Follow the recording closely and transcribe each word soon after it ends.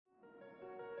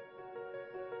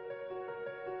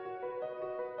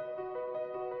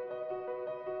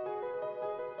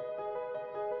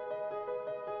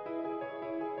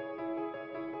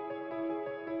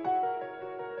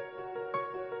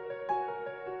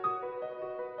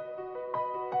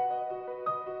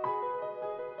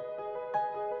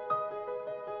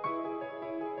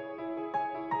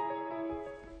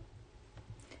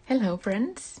Hello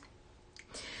friends,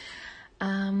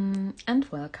 and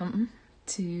welcome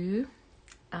to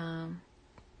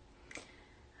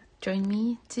join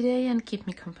me today and keep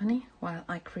me company while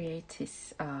I create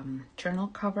this journal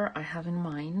cover I have in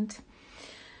mind.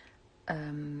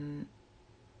 I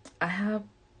have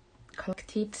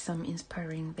collected some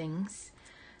inspiring things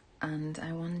and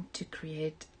I want to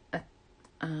create a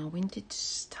vintage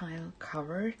style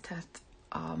cover that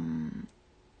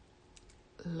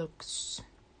looks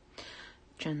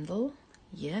gentle,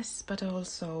 yes, but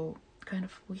also kind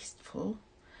of wistful,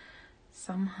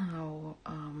 somehow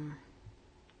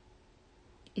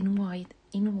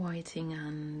inviting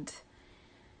and,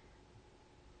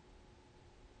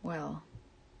 well,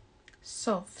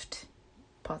 soft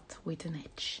but with an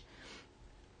edge.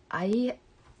 I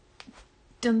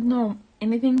don't know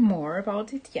anything more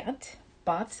about it yet,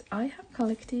 but I have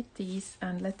collected these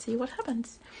and let's see what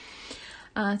happens.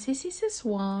 This is a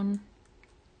swan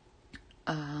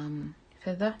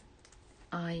feather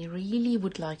I really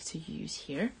would like to use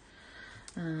here.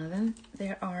 Then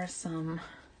there are some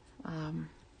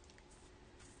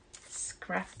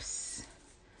scraps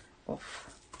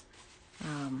of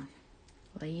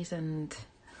lace, and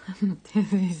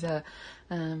this is a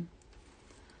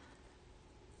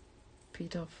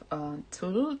bit of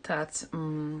tulle that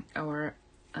our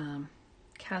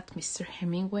cat Mr.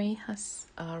 Hemingway has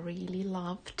really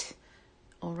loved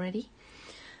already,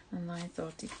 and I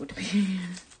thought it would be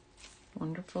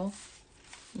wonderful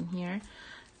in here.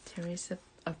 There is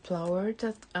a flower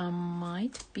that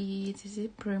might be, this is a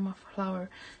Prima flower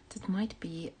that might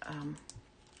be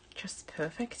just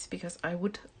perfect, because I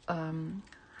would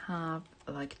have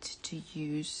liked to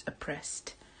use a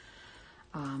pressed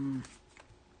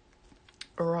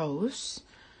rose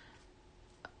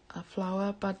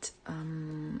flower, but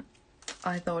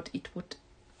I thought it would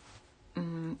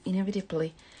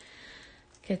inevitably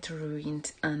get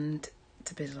ruined and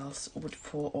the petals would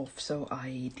fall off, so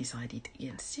I decided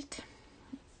against it.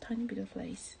 Tiny bit of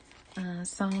lace,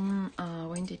 some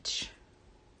vintage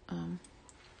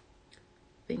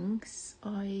things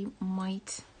I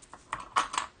might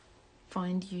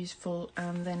find useful,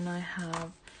 and then I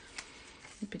have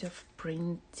a bit of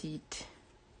printed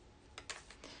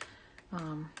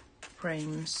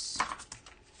frames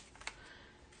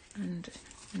and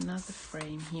another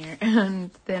frame here, and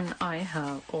then I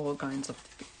have all kinds of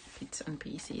bits and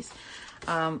pieces.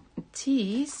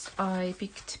 These I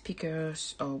picked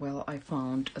because, I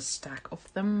found a stack of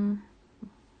them,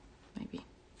 maybe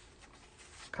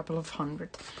a couple of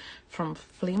hundred from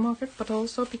flea market, but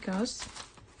also because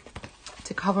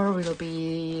the cover will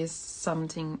be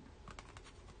something,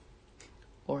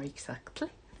 or exactly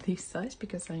this size,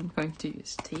 because I'm going to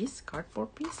use this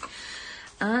cardboard piece,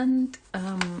 and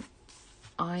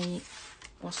I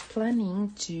was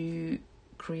planning to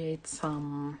create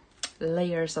some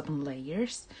layers upon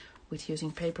layers with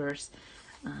using papers,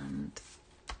 and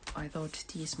I thought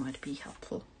these might be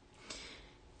helpful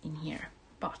in here,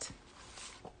 but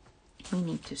we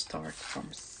need to start from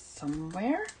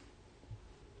somewhere,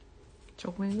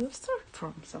 so we will start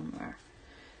from somewhere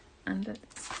and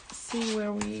let's see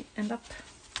where we end up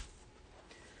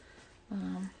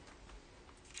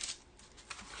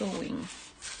going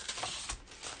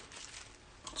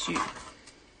to.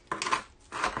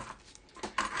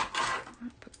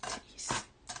 I'll put these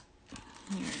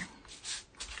here.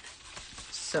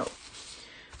 So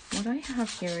what I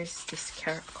have here is this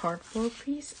cardboard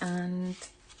piece, and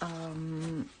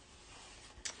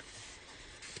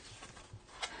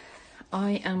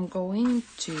I am going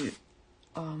to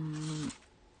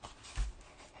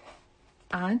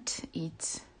add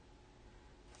it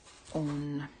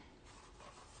on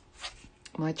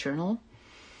my journal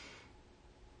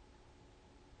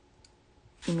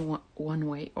in one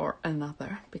way or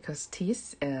another, because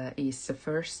this is the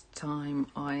first time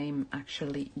I'm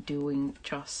actually doing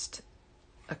just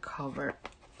a cover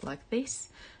like this,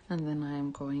 and then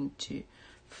I'm going to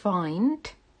find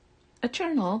a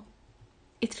journal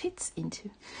it fits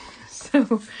into.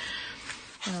 So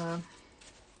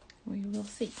we will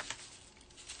see.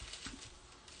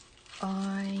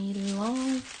 I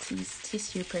love this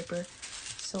tissue paper,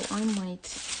 so I might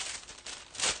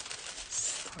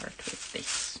start with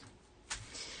this.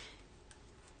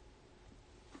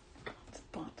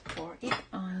 But for it,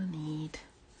 I'll need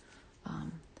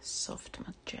soft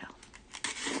matte gel.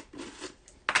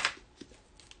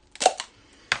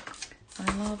 I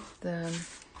love the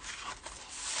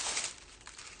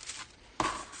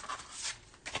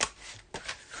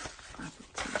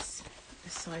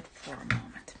aside for a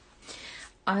moment.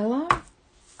 I love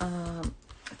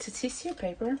the tissue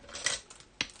paper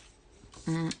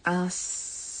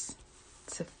as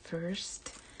the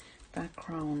first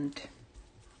background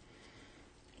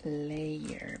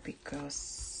layer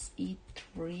because it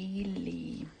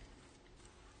really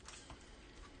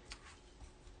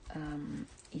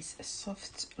is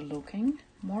soft looking,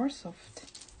 more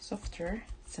softer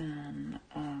than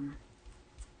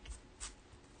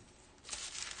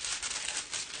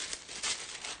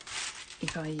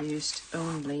if I used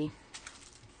only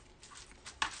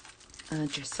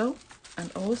gesso,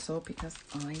 and also because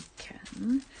I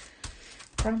can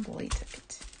crumble it a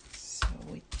bit, so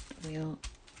it will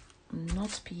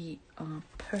not be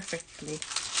perfectly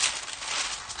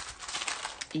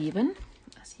even,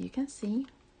 as you can see,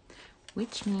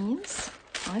 which means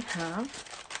I have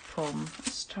from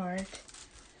the start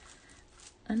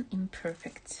an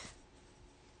imperfect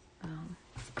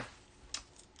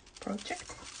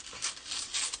project,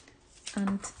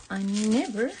 and I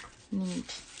never need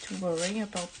to worry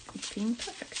about it being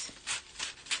perfect.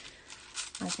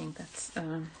 I think that's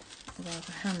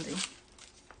rather handy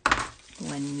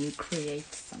when you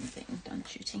create something,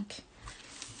 don't you think?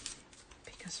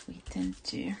 Because we tend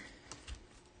to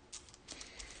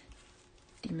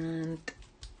demand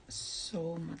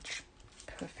so much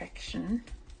perfection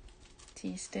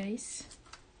these days,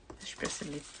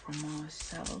 especially from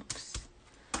ourselves.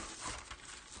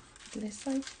 At least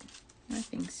I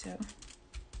think so.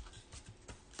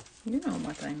 You know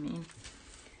what I mean.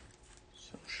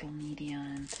 Social media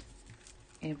and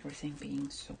everything being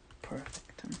so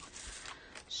perfect and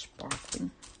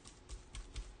sparkling.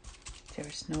 There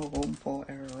is no room for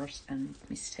errors and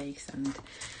mistakes and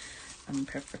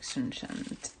imperfections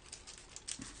and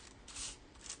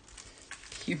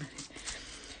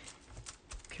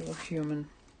pure human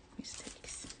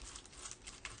mistakes.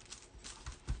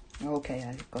 Okay,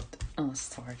 I got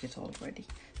started already.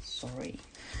 Sorry.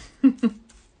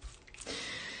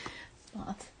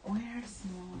 But where's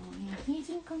my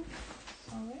heating gun?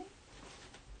 Sorry.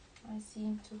 I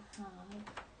seem to have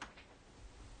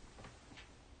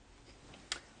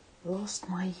lost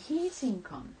my heating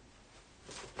gun.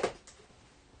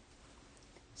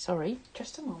 Sorry,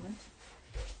 just a moment.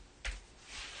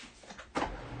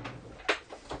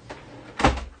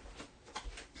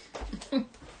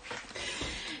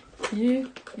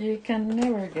 You can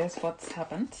never guess what's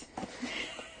happened.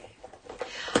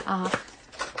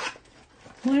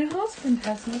 My husband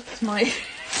has left my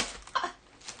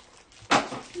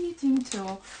heating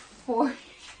tool for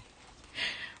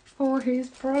his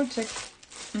project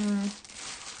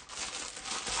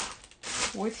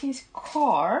with his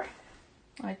car.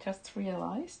 I just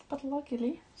realized, but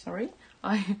luckily, sorry,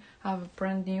 I have a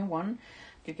brand new one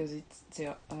because it's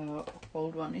the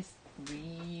old one is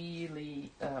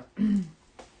really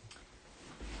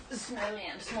smelly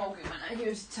and smoky when I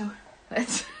use it, so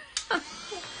let's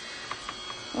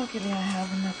luckily I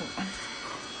have another one.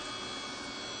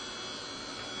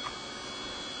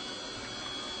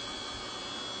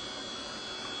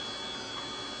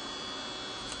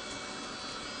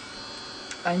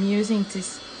 I'm using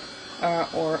this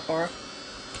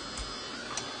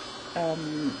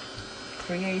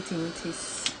creating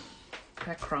this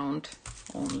background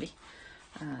only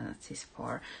this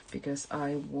far because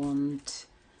I want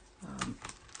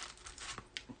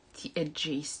the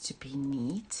edges to be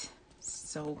neat,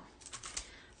 so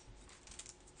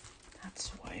that's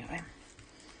why I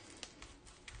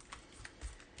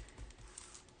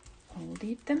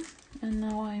folded them, and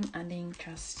now I'm adding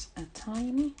just a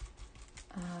tiny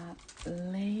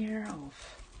layer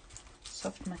of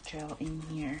soft material in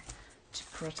here to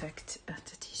protect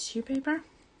the tissue paper.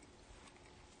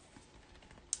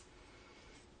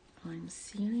 I'm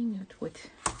sealing it with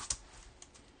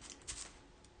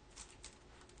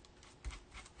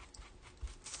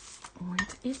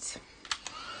it.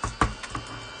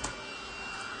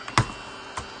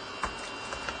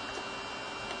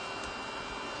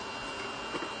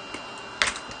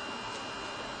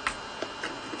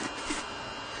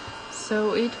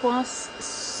 So it was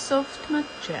soft matte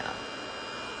gel,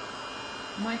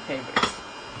 my favorite.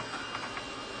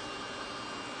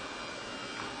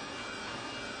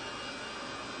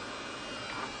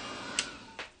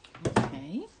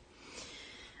 Okay,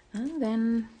 and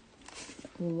then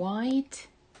white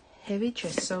heavy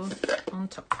gesso on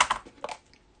top.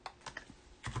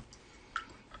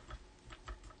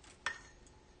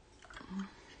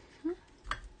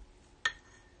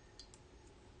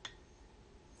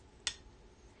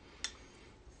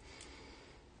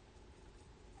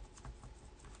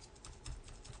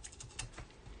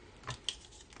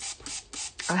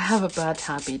 I have a bad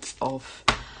habit of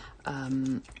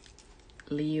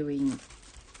leaving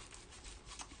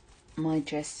my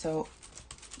gesso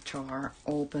jar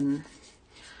open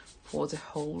for the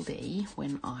whole day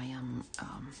when I am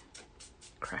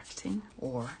crafting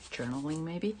or journaling,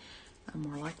 maybe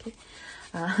more likely.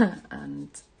 And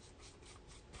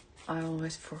I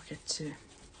always forget to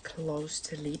close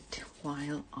the lid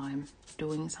while I'm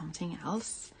doing something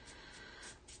else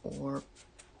or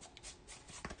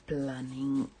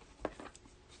planning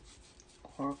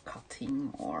or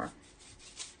cutting or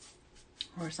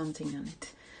something, and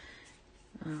it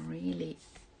really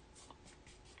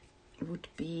would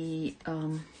be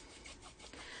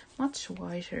much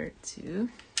wiser to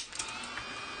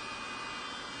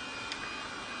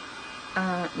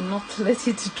not let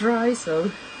it dry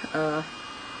so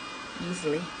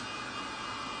easily.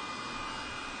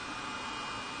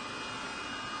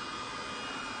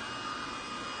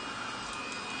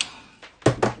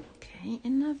 Okay,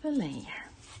 another layer,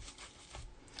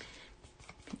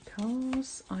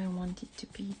 because I want it to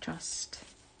be just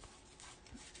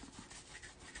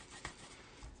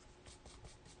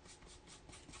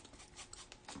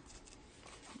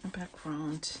a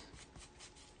background.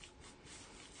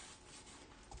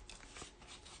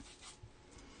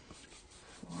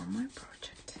 For my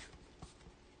project.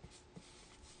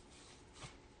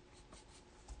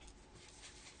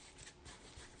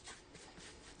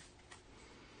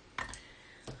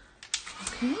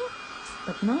 Okay,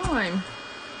 but now I'm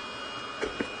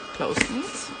closing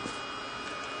it.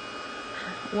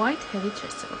 White heavy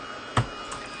chisel,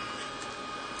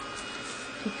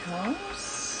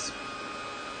 because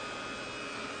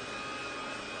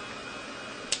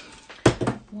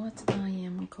what I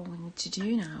am going to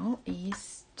do now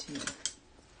is to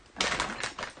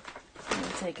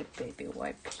I'll take a baby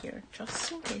wipe here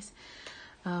just in case.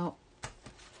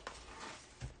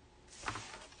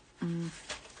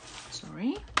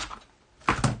 Sorry.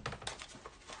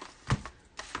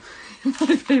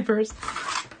 My papers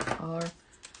are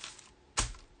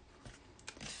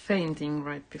fainting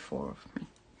right before me.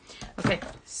 Okay,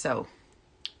 so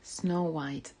Snow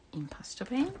White impasto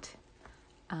paint,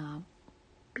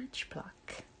 peach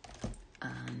black,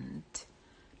 and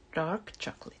dark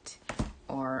chocolate,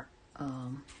 or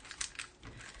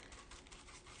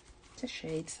the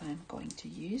shades I'm going to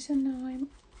use. And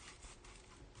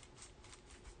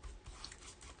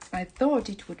I thought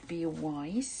it would be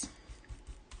wise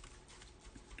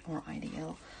or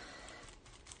ideal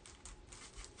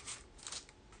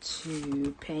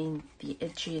to paint the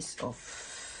edges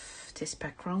of this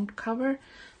background cover,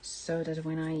 so that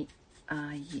when I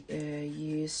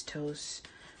use those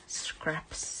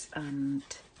scraps and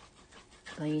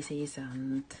laces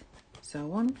and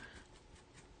so on,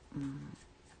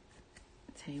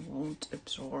 they won't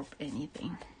absorb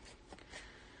anything.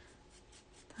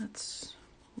 That's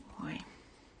why.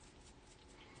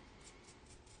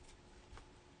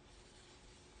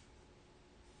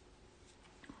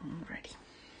 Already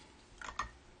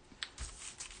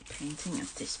painting at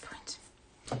this point.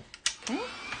 Okay.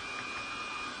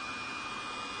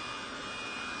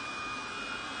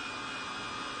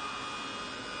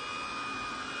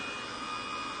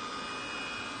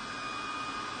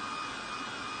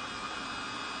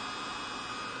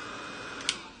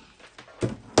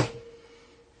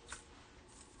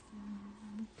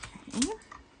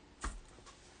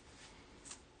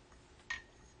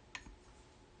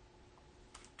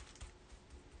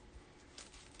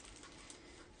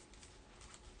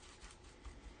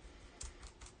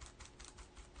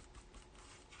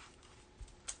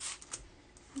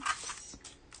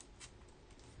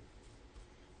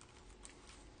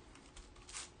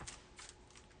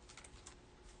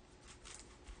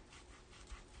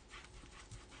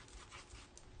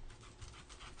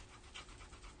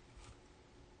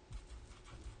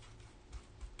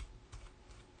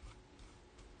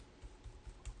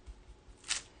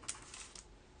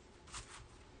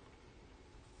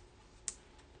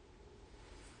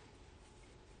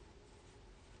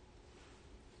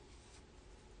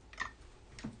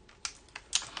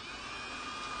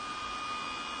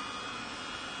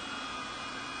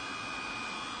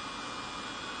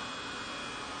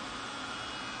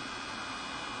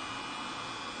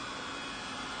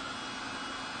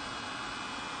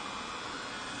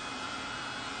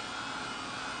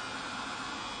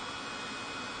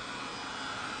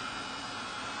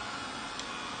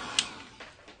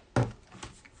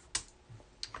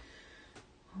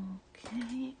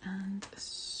 And a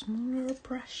smaller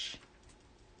brush.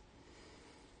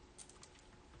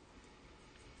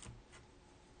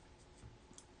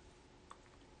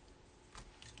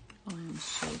 I am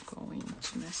so going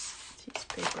to mess this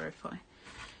paper if I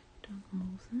don't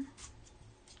move them.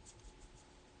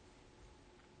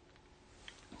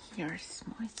 Here's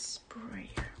my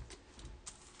sprayer.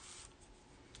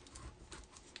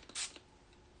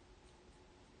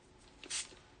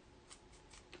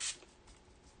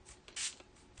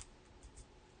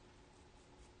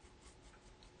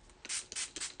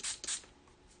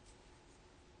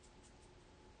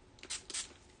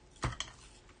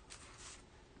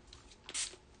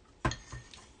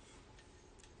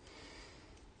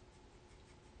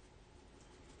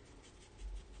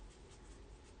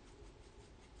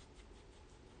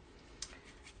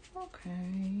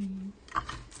 Okay.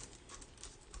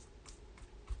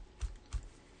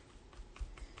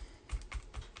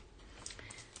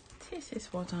 This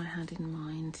is what I had in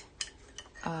mind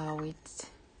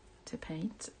with the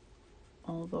paint,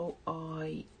 although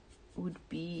I would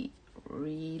be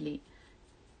really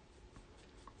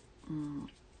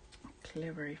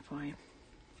clever if I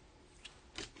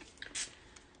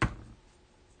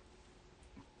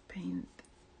paint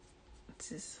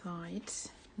the sides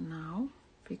now,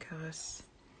 because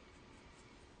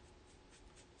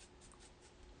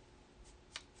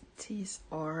these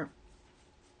are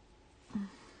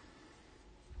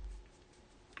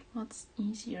what's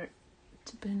easier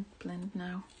to blend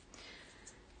now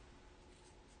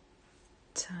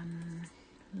than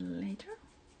later.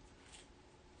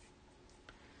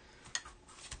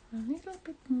 A little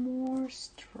bit more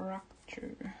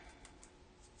structure.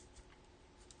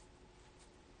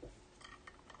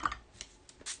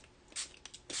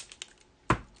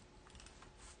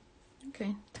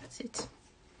 Okay, that's it.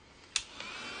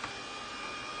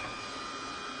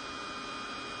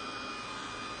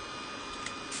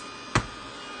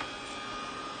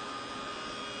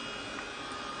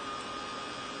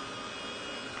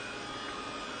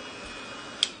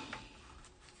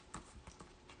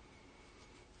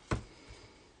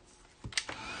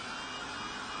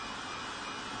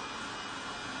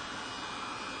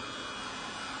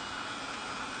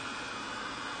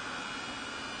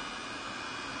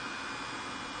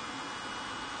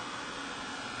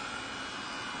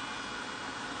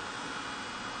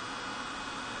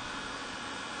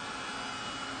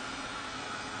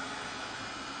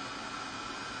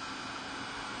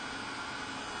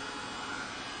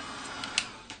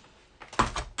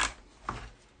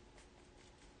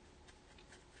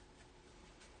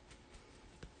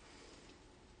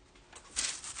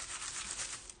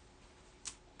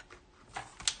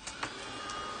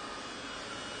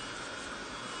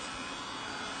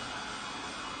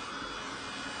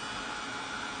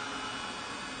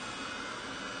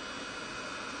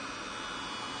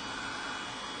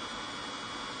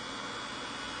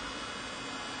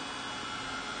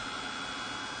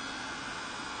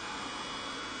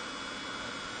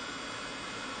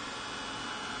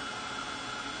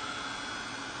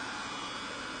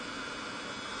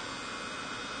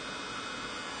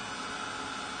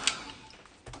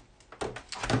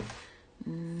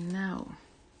 Now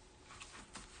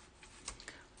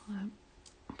I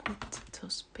put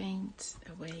those paints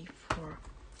away for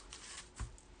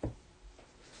a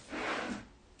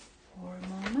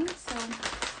moment, so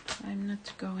I'm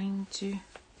not going to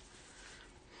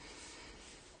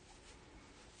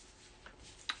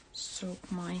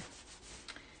soak my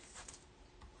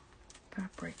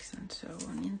fabrics and so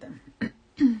on in them.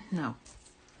 Now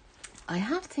I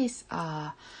have this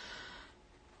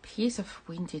piece of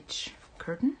vintage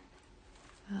curtain.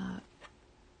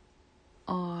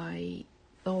 I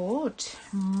thought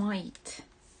might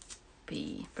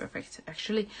be perfect.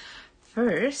 Actually,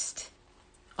 first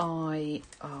I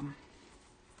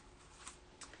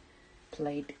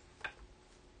played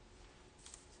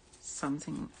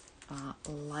something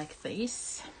like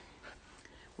this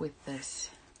with this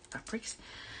fabrics,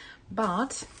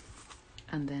 but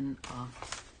and then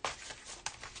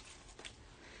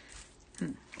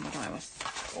what I was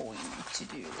going to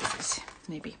do is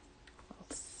maybe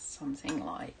something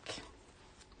like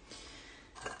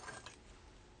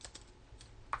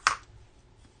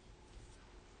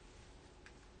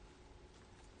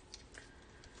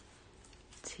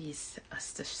this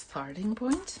as the starting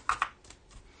point,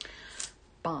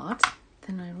 but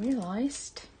then I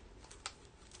realized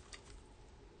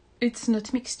it's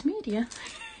not mixed media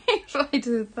if I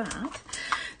do that,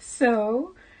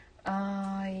 so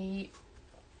I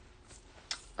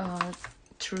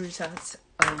threw that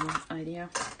idea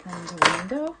from the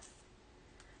window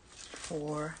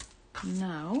for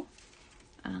now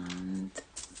and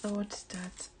thought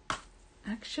that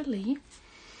actually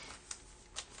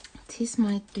this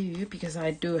might do, because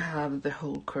I do have the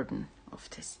whole curtain of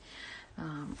this.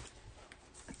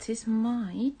 This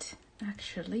might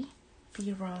actually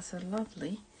be rather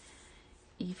lovely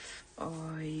if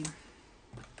I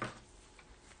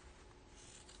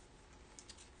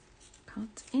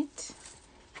cut it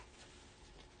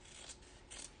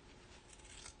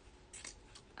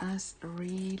as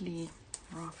really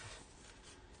rough.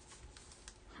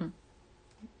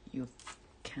 You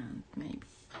can't maybe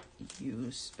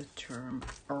use a term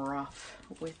rough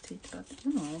with it, but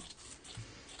you know.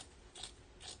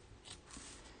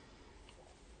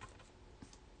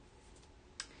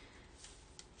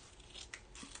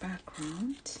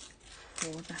 Background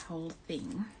for the whole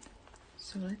thing.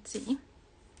 So let's see.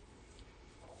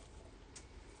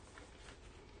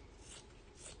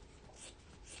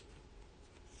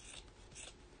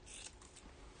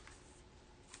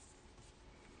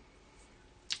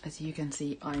 as you can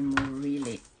see, I'm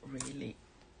really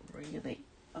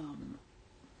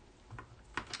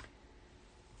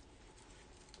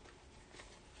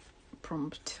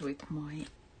prompt with my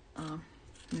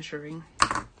measuring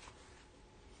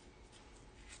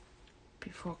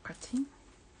before cutting.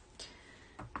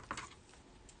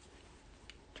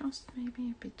 Just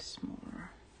maybe a bit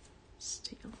smaller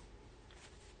still.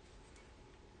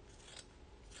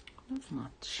 Not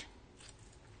much.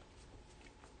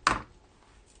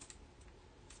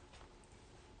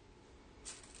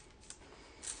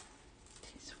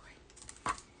 This way.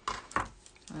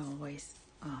 I always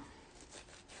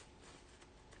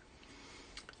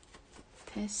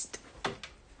test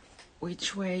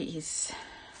which way is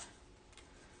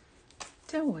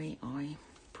the way I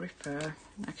prefer.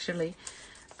 Actually,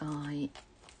 I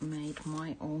made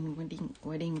my own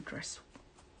wedding dress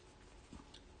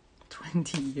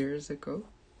 20 years ago,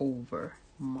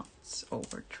 much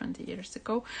over 20 years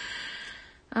ago,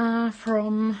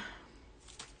 from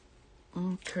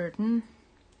curtain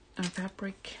and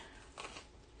fabric,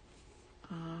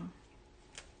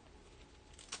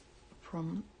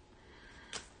 from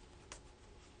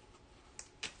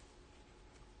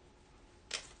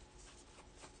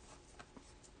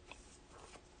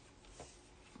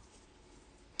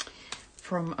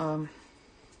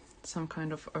some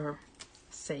kind of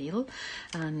sale,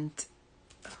 and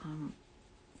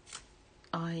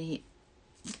I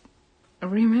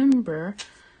remember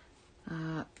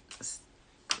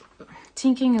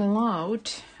thinking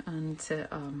aloud, and there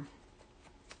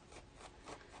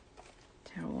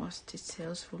was this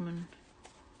saleswoman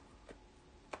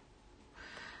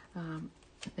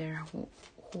there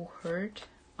who heard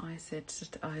I said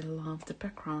that I love the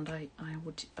background, I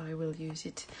will use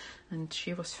it, and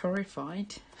she was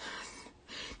horrified.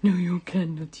 No, you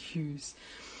cannot use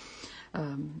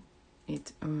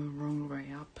it wrong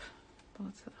way up,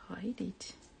 but I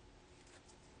did.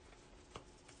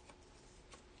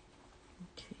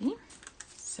 Okay,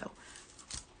 so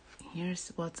here's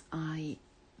what I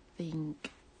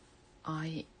think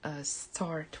I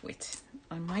start with.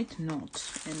 I might not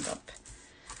end up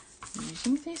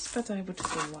using this, but I would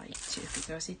like to,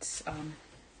 because it's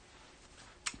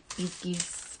it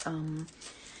gives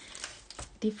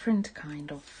different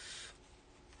kind of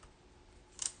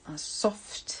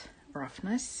soft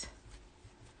roughness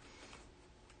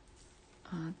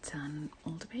than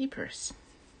all the papers,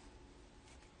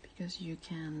 because you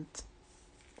can't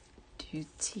do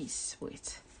this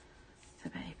with the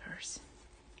papers.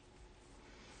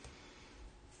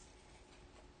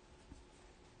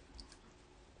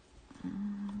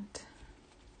 And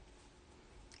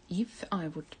if I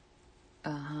would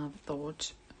have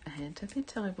thought ahead of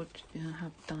it, I would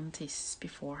have done this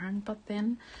beforehand, but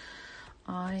then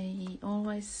I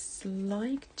always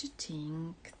like to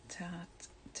think that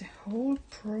the whole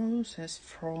process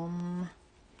from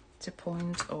the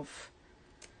point of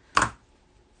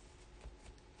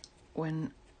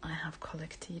when I have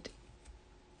collected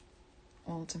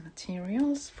all the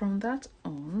materials, from that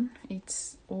on,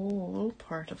 it's all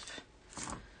part of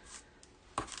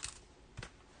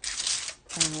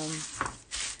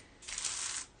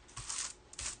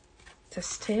the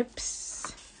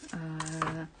steps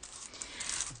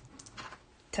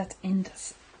that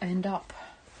end up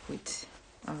with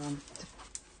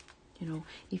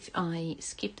if I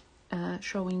skip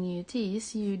showing you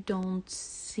this, you don't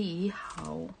see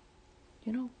how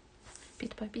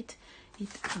bit by bit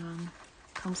it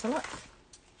comes alive.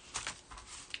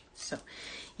 So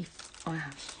if I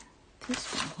have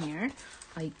this one here,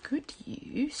 I could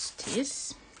use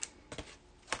this.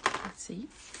 Let's see.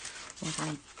 What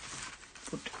I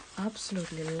would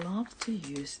absolutely love to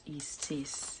use is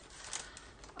this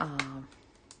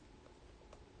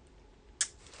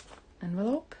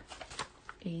envelope.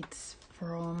 It's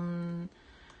from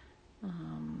the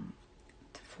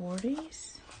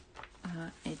 40s.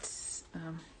 It's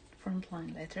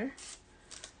frontline letter.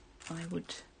 I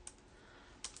would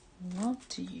love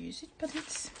to use it, but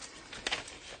it's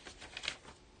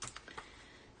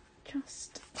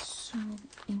just so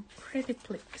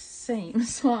incredibly same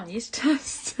size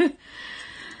just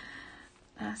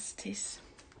as this.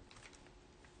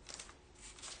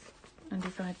 And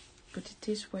if I put it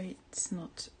this way, it's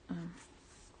not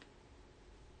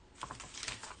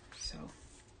so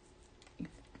if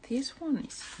this one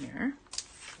is here,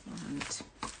 and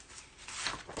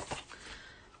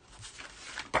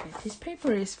okay, this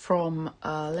paper is from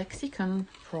a lexicon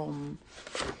from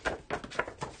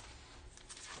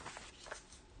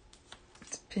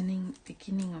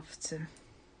beginning of the,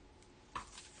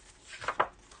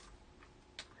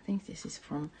 I think this is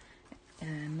from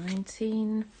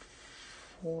 1940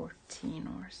 14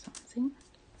 or something.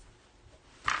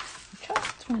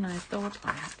 Just when I thought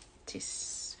I had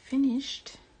this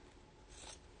finished,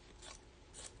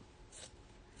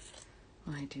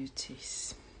 I do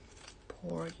this.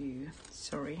 Pour you,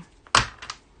 sorry.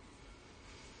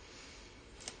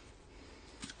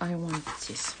 I want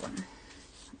this one.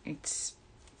 It's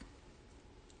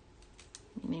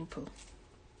meaningful.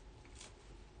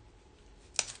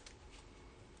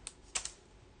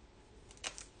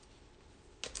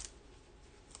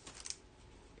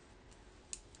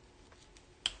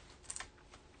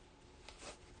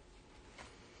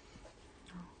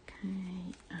 Okay,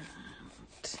 and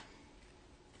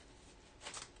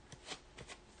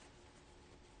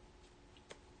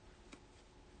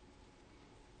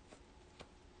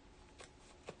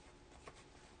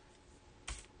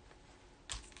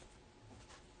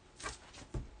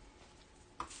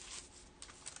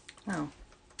oh.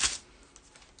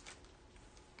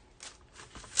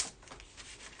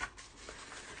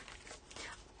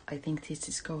 I think this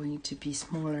is going to be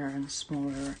smaller and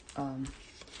smaller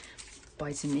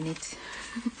by the minute.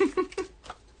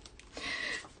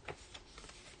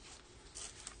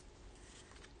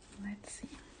 Let's see.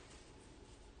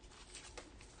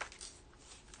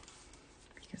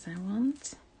 Because I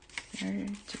want there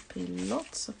to be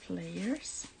lots of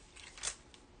layers.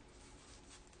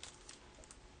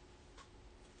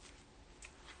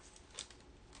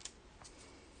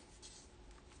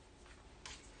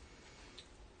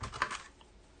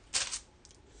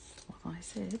 What I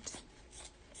said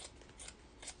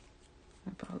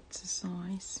about the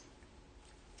size.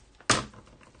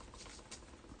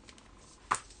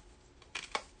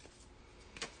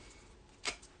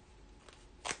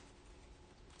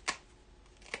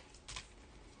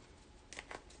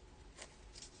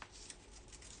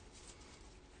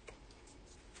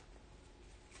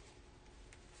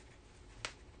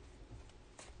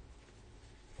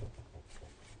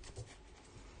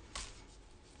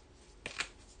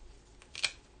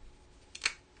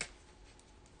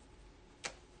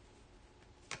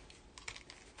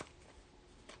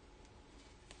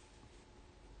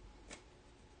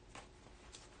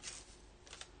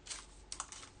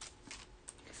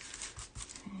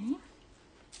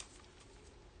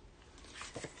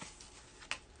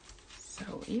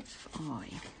 If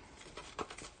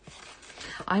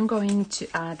I'm going to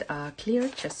add a clear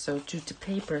gesso to the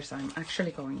papers I'm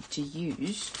actually going to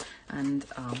use and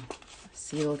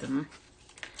seal them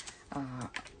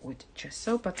with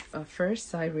gesso, but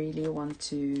first I really want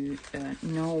to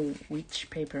know which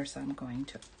papers I'm going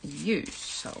to use,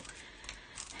 so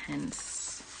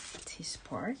hence this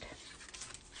part.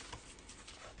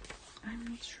 I'm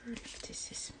not sure if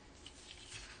this is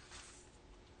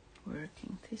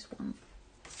working. This one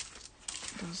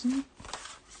doesn't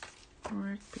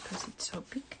work because it's so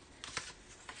big.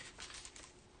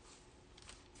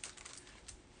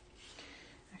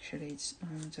 Actually, it's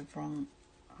the wrong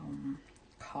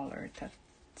color.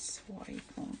 That's why it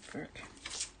won't work.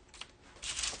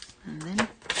 And then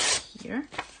here.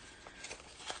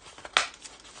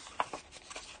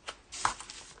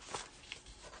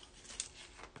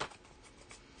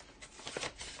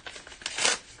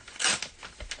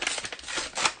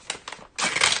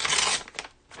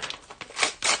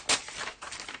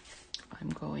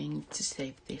 To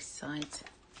save this side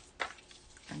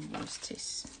and use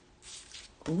this.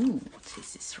 Ooh,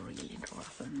 this is really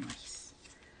rather nice.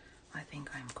 I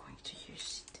think I'm going to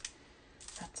use it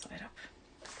that side up.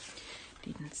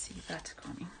 Didn't see that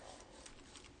coming.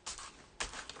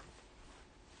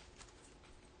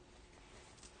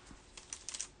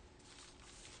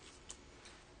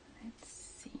 Let's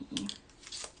see.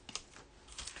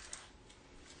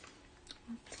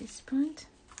 At this point,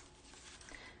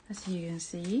 as you can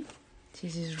see,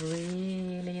 this is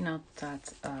really not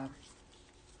that I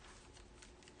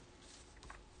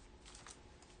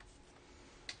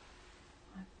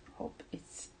hope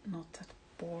it's not that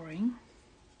boring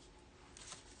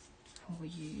for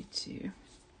you to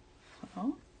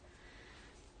follow,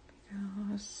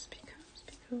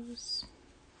 because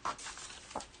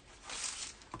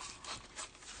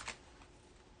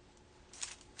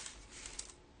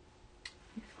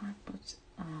if I put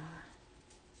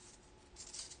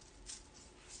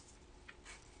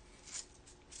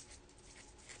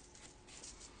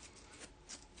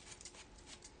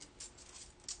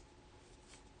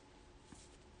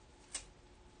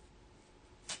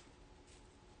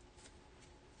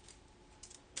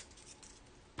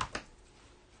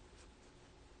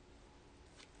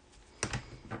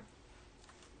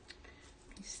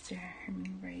Mr.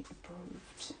 Hemingway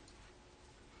approved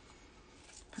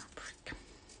fabric.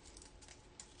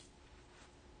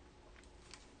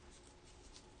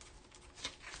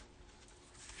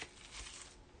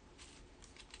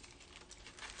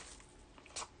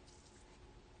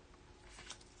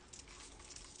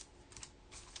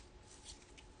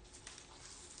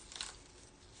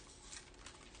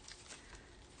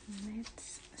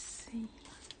 Let's see.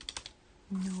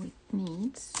 No, it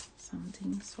needs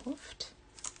something soft.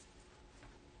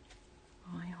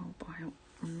 I hope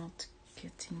I'm not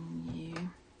getting you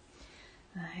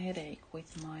a headache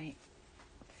with my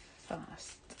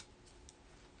fast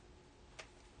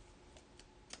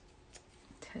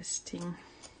testing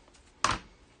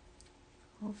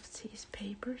of these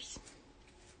papers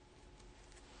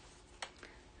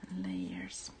and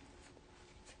layers.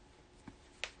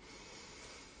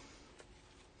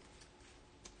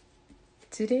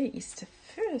 Today is the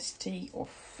first day of,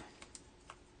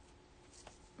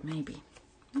 maybe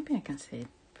I can say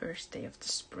first day of the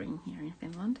spring here in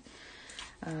Finland,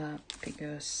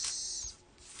 because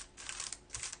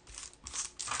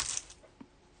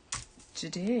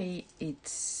today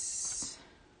it's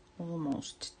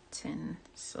almost 10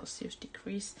 Celsius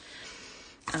degrees,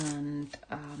 and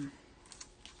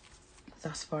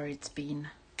thus far it's been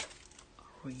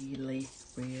really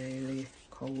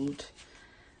cold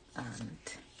and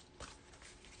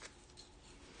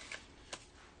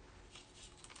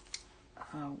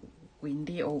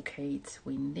windy. Okay, it's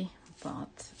windy,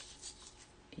 but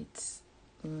it's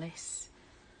less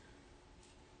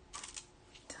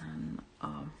than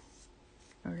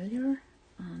earlier,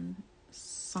 and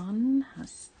sun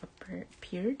has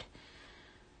appeared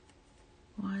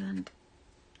while, and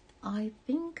I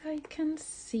think I can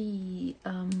see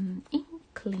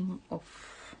inkling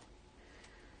of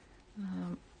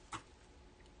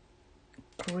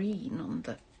green on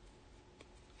the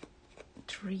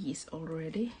trees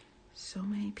already, so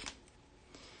maybe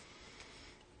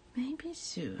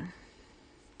soon.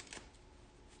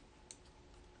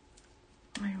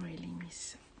 I really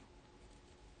miss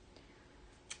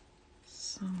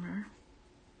summer.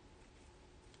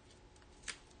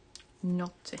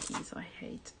 Not the heat. I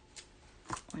hate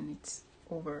when it's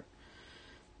over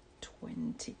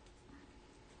 20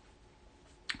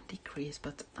 degrees,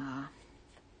 but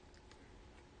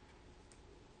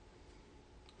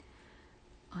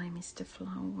I miss the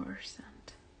flowers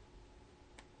and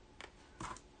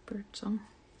birdsong.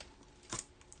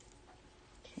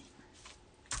 Okay,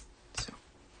 so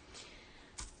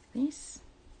this,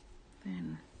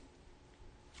 then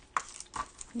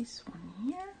this one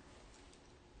here.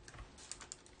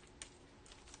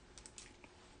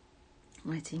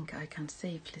 I think I can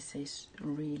safely say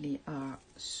really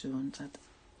soon that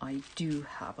I do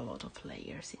have a lot of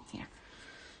layers in here.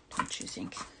 Don't you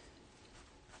think?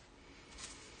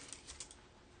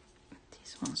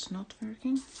 This one's not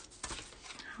working.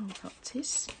 How about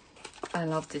this? I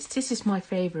love this. This is my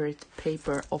favorite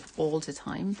paper of all the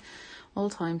time. All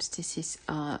times, this is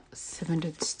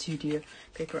 700 Studio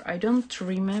paper. I don't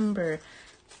remember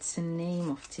the name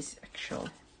of this actual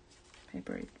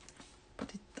paper,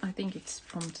 but I think it's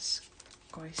from the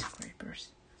Skyscrapers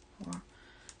or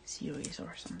series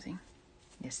or something.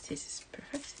 Yes, this is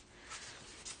perfect.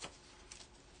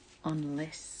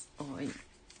 Unless I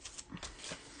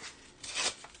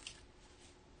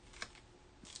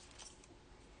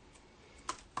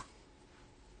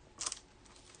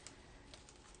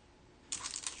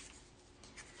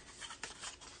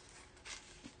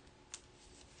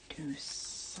do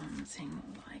something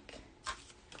like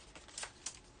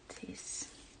this.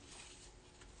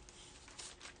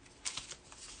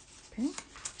 Okay,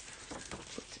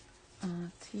 put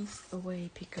these away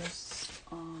because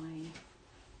I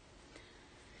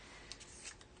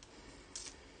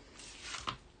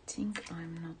think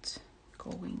I'm not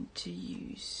going to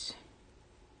use.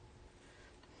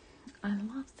 I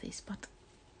love this, but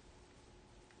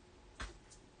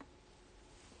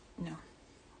no,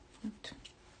 not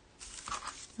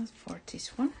for this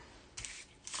one.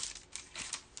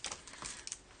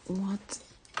 What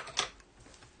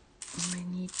I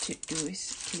need to do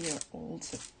is clear all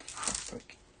the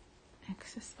fabric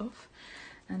excess off,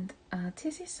 and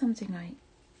this is something I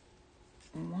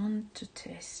want to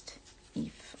test.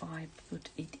 If I put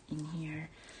it in here,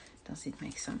 does it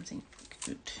make something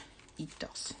good? It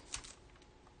does.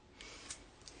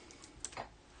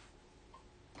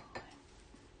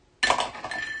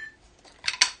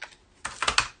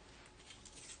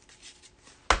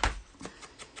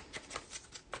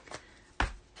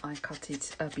 I cut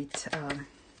it a bit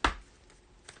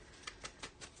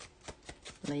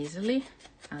lazily,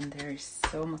 and there is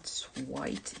so much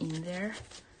white in there.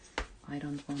 I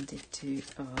don't want it to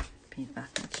be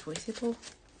that much visible.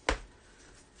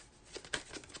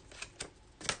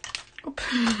 Oop.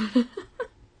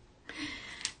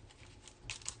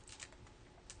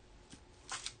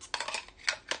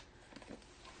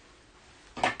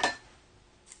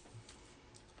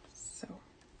 So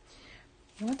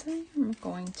what I'm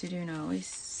going to do now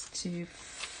is to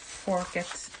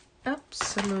forget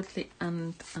absolutely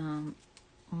and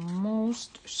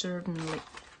most certainly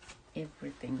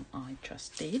everything I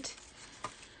just did,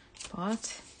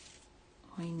 but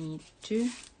I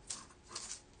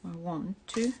want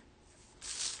to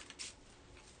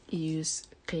use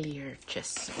clear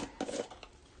gesso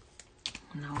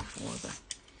now for the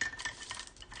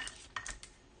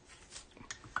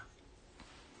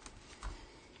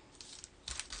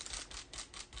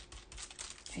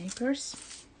papers,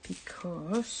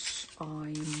 because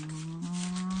I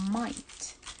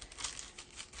might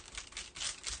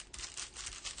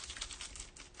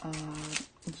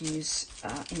use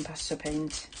impasto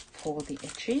paint for the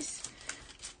edges,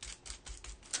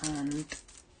 and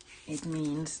it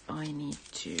means I need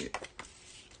to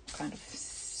kind of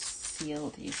seal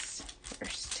these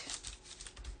first.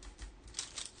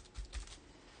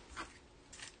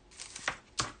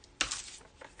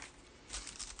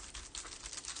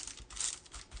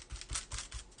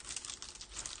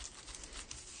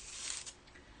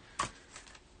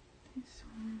 This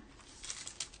one.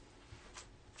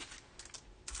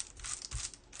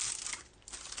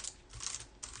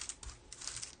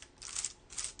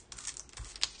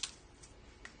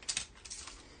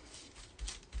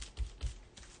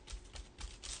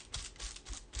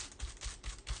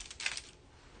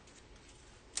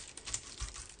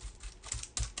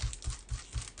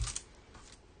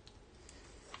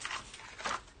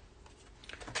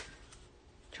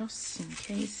 Just in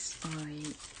case I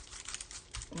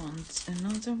want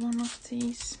another one of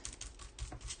these.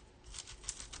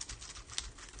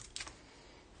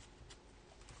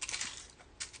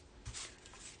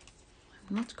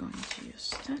 I'm not going to use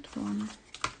that one,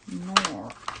 nor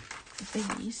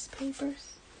these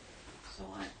papers, so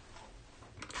I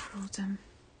throw them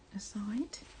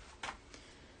aside.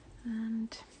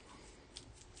 And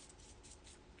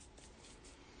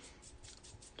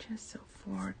just so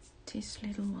for this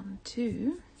little one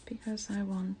too, because I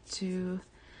want to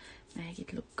make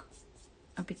it look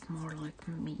a bit more like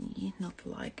me, not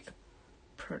like a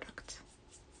product.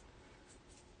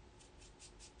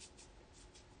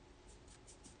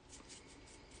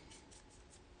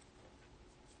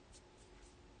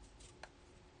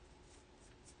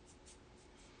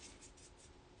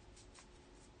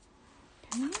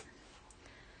 Okay,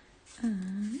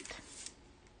 and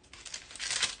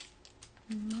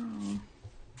now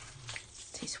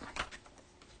this one.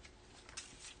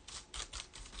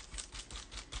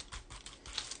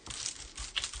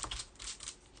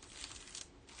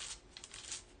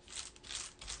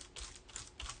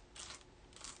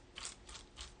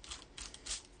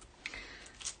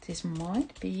 This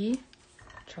might be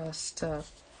just a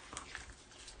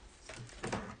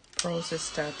process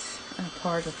that a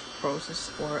part of the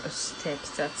process or a step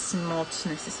that's not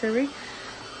necessary,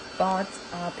 but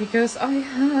because I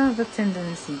have a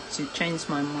tendency to change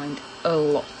my mind a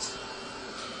lot,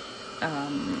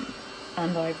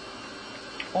 and I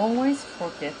always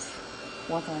forget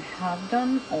what I have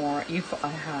done, or if I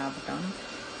have done,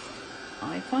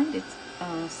 I find it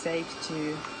safe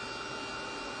to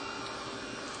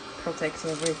protect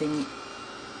everything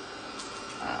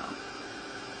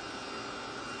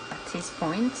at this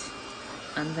point,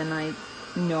 and then I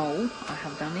know I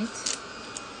have done it,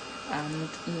 and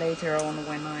later on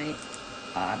when I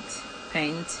add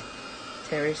paint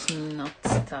there is not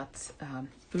that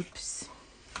oops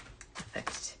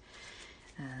effect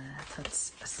that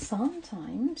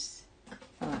sometimes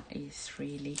is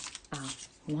really a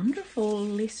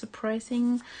wonderfully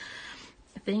surprising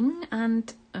thing,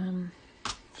 and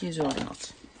usually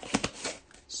not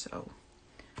so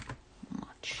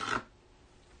much.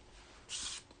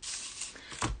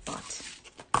 But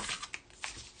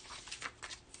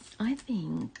I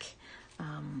think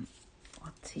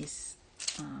what is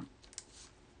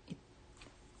it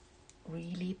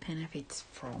really benefits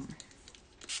from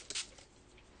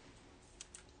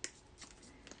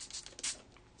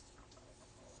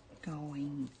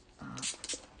going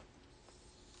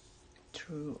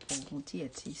through all the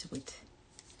edges with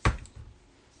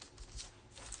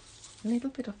a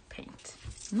little bit of paint,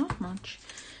 not much,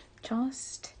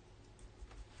 just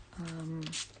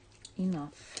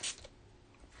enough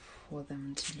for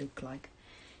them to look like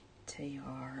they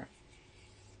are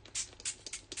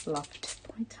loved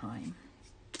by time.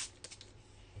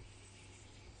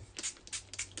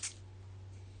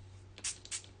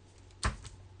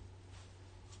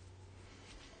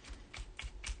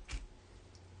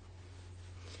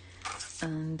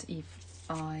 And if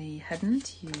I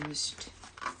hadn't used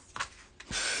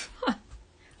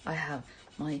I have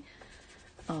my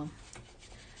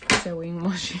sewing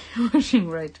machine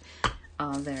right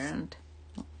there, and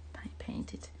I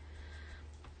painted it.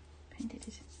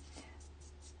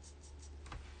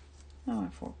 Now I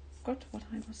forgot what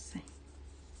I was saying.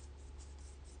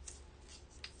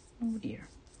 Oh dear,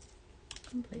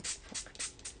 completely forgot.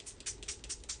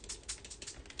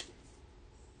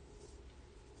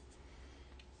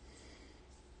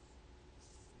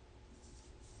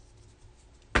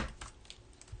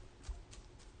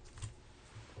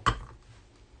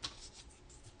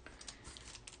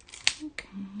 Okay,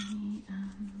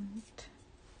 and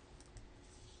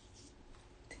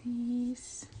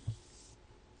these.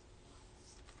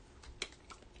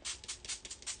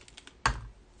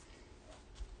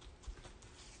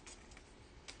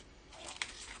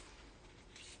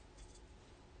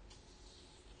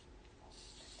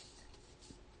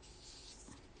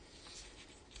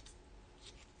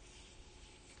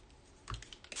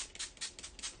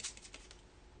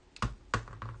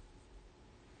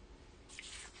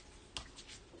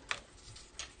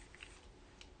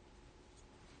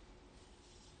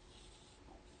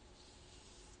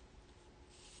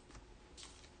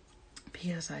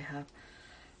 Because I have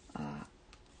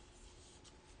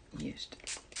used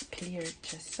clear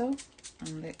gesso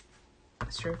and the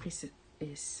surface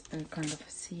is kind of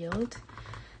sealed,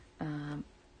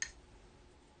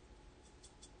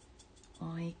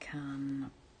 I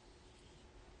can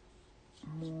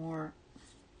more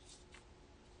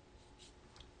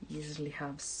easily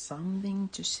have something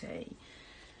to say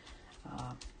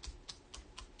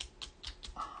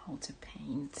how to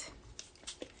paint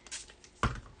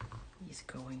is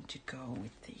going to go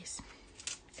with these.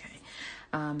 Okay,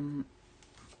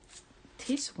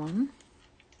 this one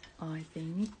I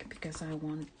think, because I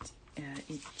want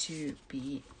it to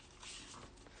be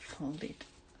folded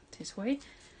this way,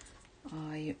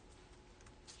 I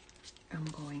am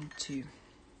going to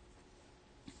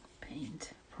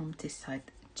paint from this side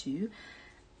too,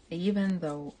 even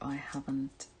though I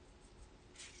haven't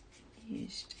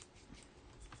used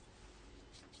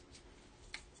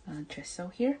gesso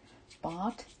here,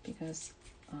 but because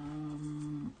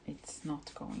it's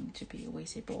not going to be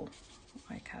visible,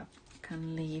 I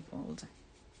can leave all the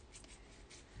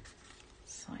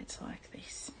sides like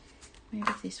this. Maybe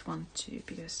this one too,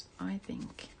 because I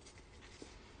think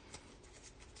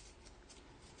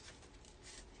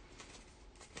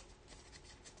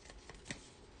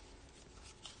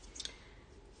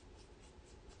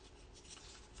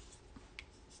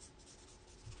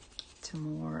it's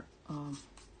more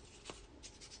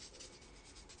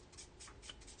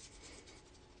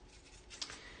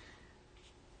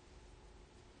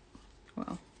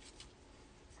well,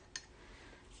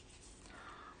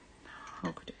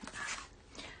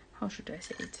 how should I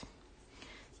say it?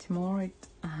 The more it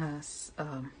has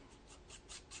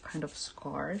kind of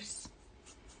scars,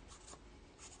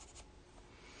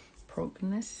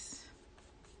 brokenness,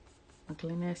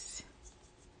 ugliness,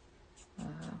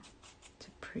 the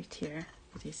prettier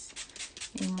it is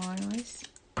in my eyes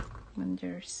when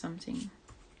there's something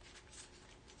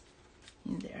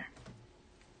in there.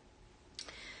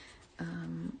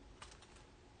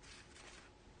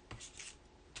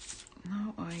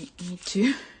 Now I need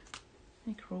to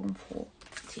make room for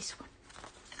this one.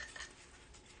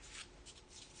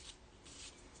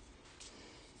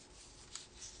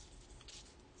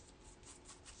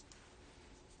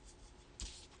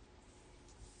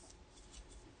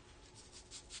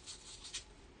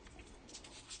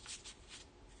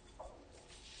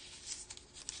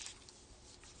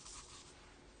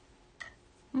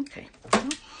 Okay.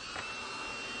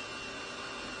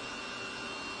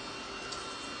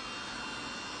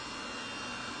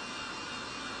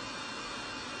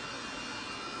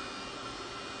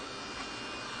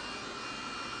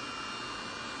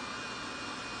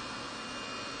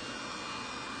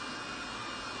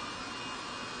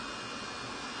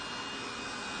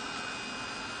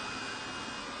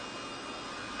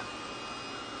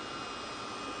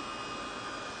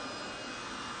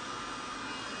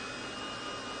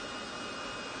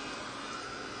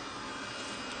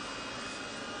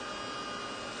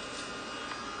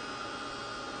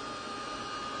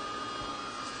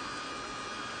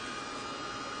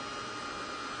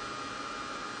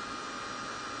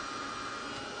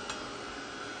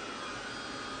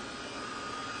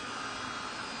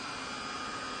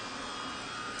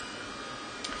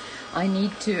 I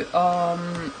need to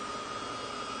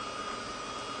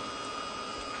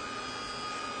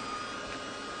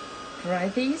dry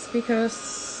these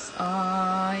because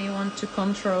I want to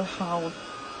control how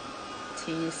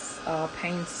these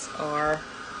paints are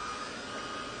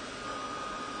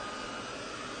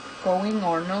going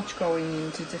or not going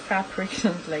into the fabric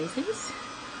and glazes,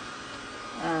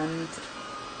 and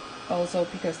also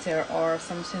because there are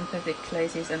some synthetic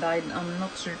glazes and I'm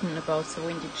not certain about the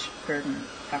vintage curtain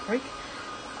fabric.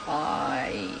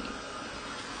 I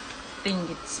think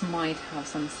it might have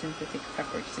some synthetic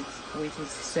fabrics with it,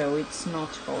 so it's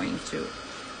not going to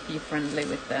be friendly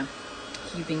with the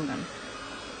keeping them.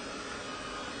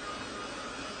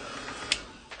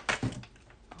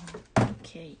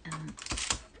 Okay, and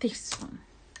this one.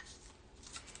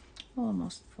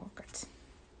 Almost forgot.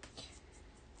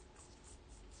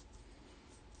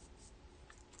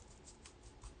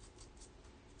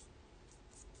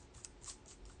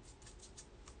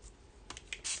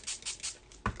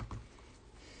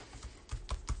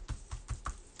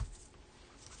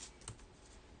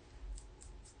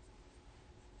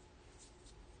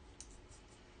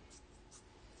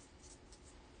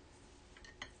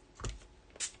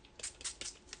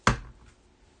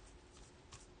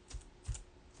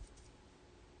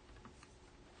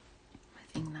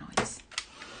 I think now it's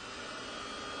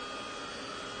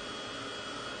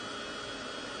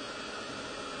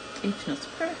not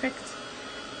perfect,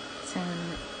 then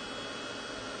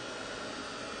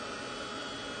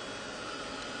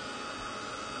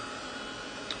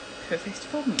perfect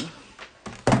for me.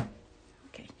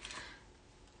 Okay,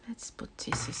 let's put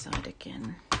this aside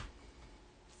again,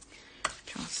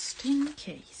 just in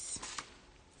case.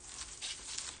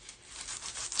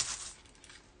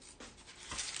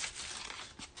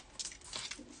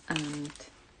 And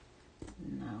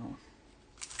now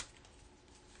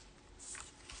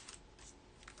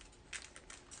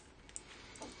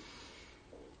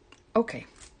okay,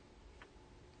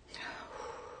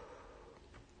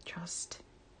 just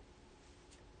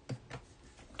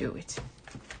do it.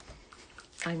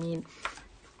 I mean,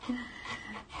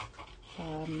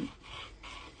 the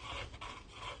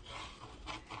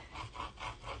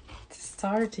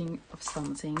starting of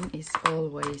something is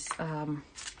always how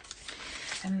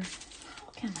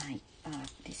can I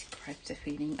describe the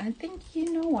feeling? I think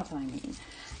you know what I mean.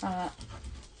 I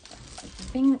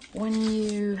think when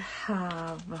you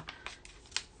have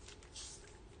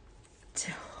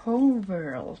the whole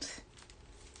world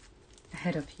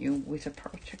ahead of you with a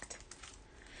project,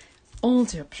 all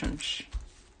the options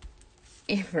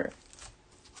ever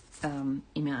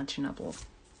imaginable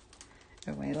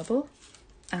available,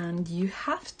 and you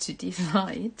have to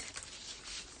decide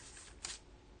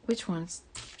which ones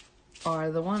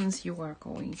are the ones you are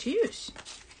going to use.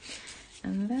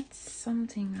 And that's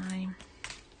something I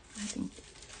think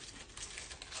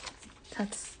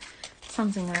that's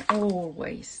something I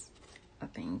always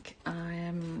think. I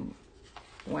am,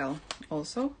 well,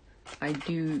 also I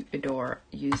do adore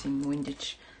using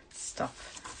vintage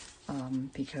stuff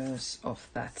because of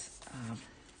that.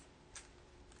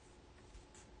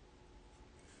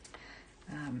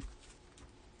 I'm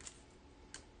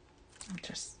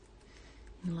just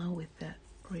in love with the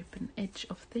ribbon edge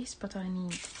of this, but I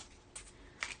need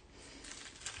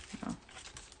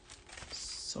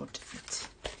sort it.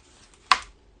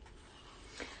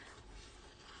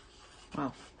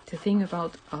 Well, the thing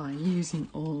about using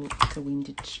all the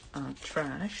vintage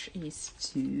trash is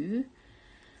to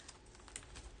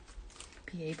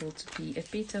be able to be a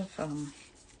bit of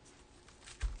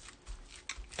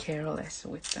careless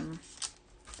with them.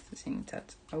 To think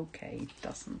that, okay, it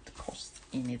doesn't cost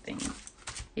anything.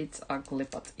 It's ugly,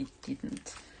 but it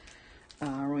didn't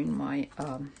ruin my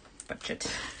budget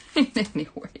in any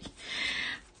way.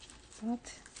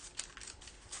 But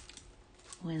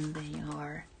when they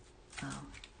are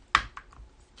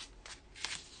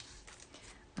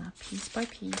piece by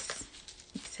piece,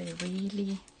 if they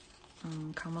really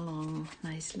come along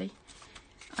nicely,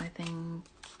 I think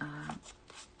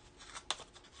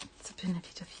it's a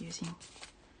benefit of using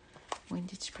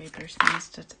vintage papers means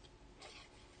that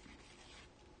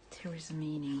there is a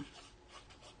meaning,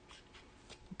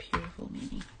 a beautiful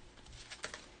meaning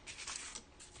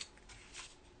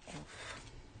of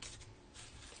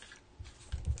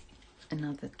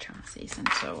another chances and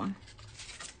so on.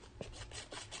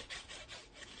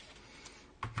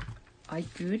 I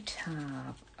could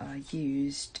have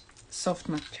used soft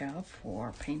matte gel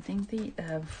for painting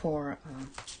for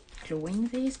gluing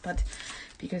these, but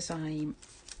because I'm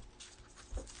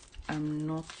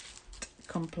not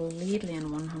completely and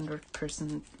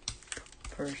 100%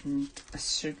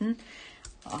 certain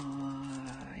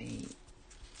I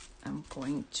am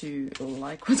going to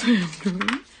like what I am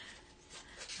doing,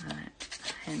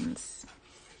 hence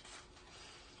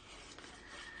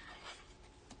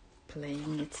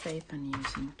playing it safe and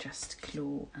using just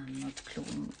glue and not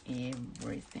gluing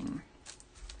everything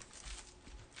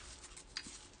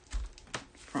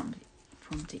from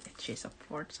the edges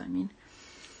upwards, I mean,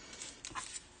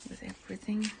 with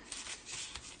everything.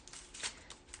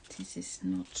 This is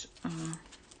not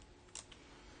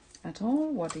at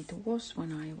all what it was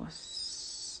when I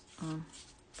was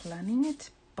planning it,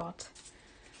 but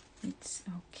it's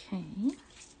okay.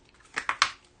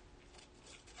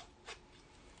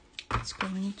 It's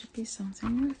going to be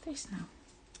something like this now.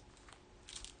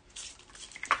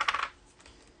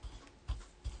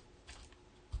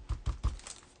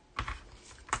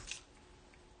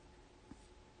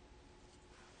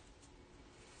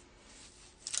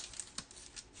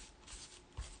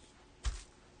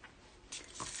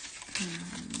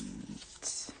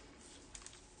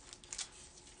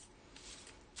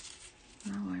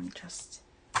 Now I'm just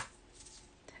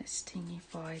testing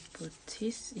if I put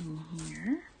this in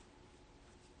here.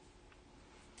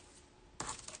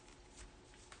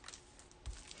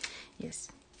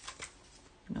 Yes,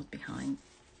 not behind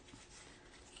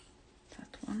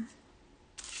that one.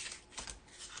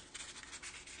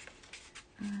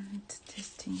 And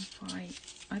testing if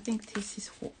I think this is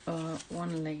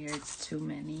one layer, it's too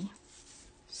many.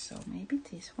 So maybe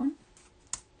this one.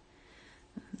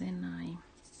 And then I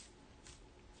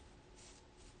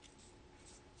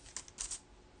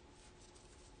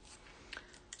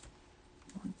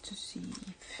want to see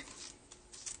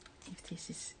if this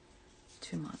is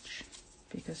too much,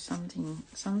 because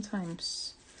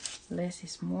sometimes less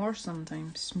is more,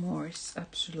 sometimes more is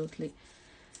absolutely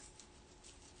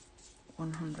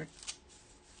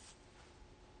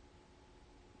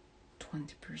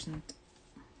 120%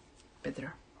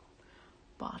 better.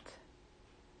 But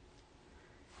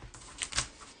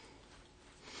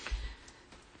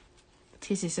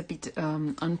this is a bit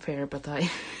unfair, but I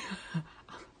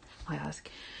I ask,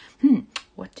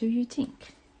 what do you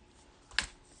think?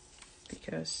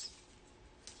 Because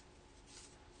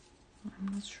I'm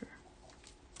not sure.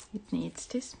 It needs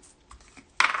this.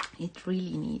 It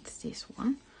really needs this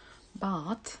one,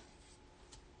 but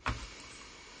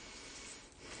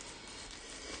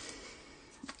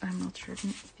I'm not sure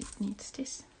if it needs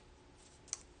this.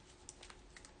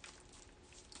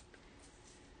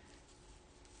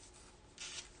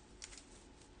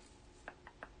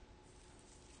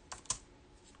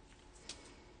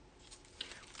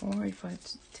 Or if I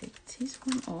take this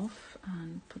one off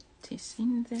and put this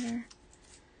in there,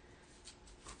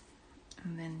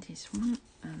 and then this one,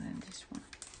 and then this one.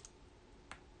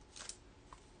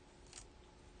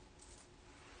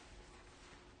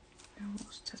 Where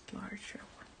was that larger one?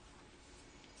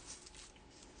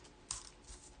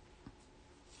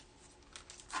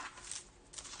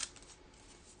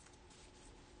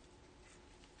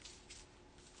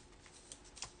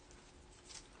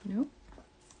 No.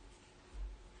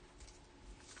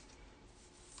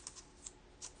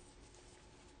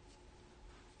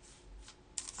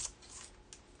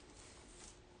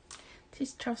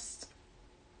 This just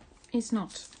is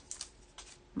not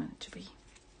meant to be.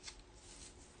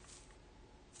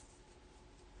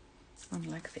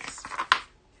 Unlike this.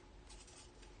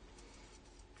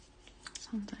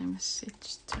 Sometimes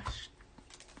it's just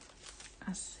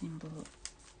as simple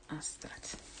as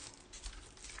that.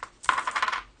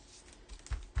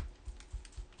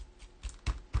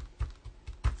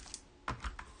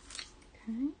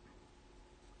 Okay.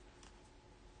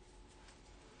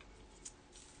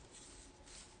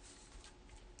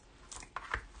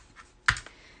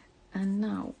 And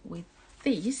now with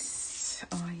this,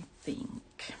 I think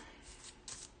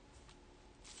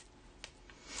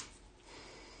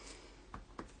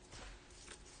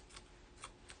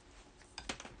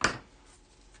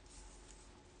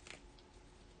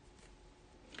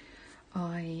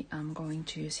I am going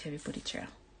to use heavy body gel,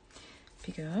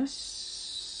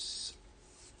 because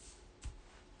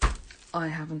I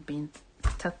haven't been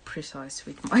that precise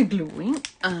with my gluing,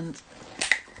 and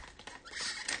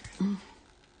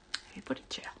heavy body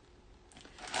gel.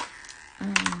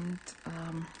 And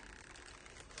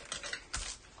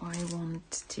I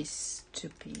want this to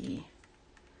be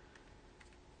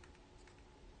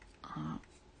a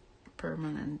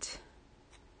permanent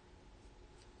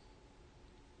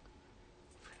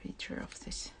feature of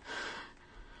this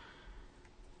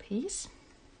piece.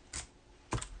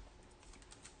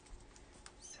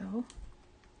 So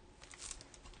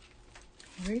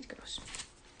here it goes.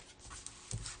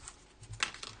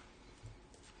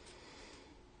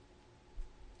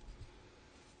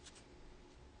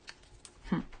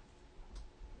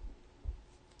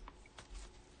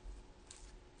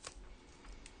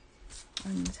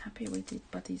 I'm not happy with it,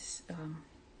 but it's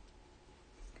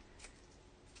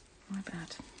my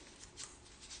bad.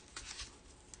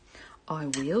 I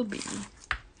will be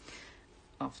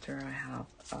after I have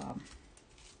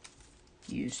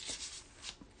used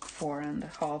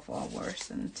 4.5 hours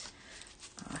and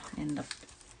end up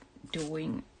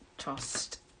doing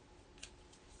just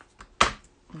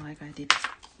like I did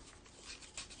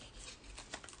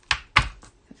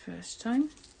first time.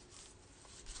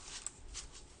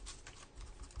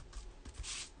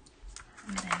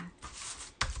 And then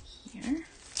here,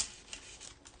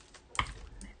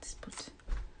 let's put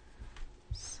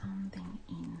something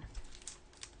in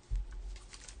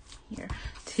here.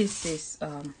 This is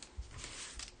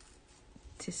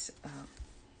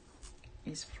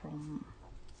from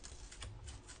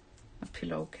a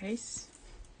pillowcase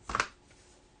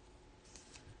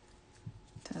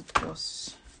that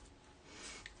was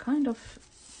kind of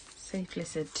safely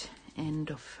set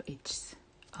end of its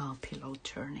pillow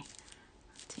journey.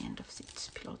 At the end of its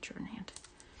pillow journey, and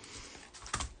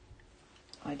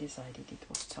I decided it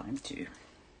was time to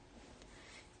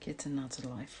get another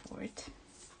life for it.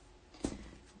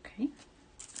 Okay,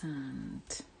 and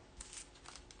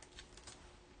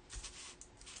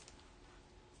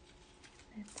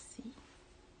let's see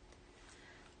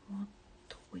what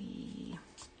we...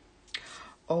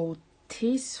 Oh,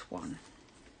 this one.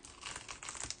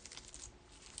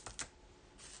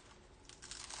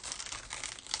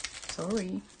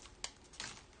 Sorry.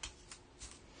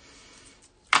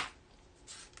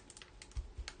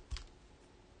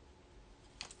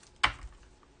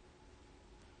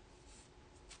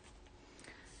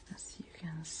 As you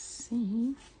can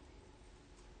see,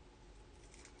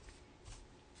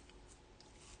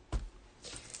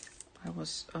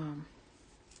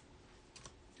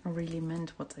 I really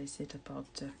meant what I said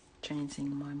about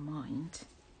changing my mind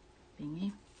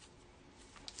thingy.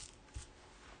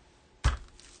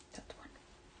 That one.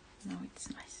 Now it's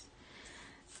nice.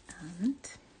 And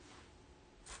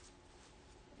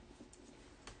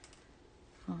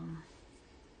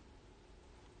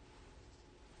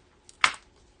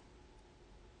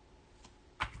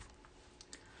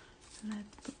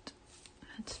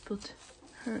let's put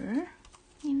her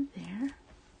in there.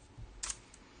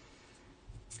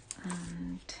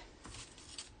 And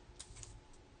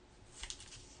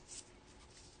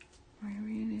I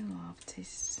really love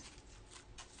this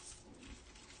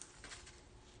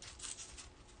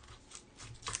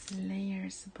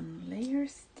layers upon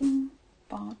layers thing,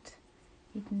 but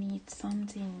it needs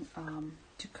something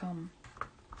to come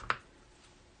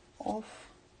off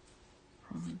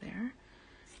from there.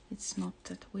 It's not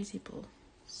that visible,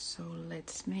 so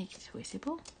let's make it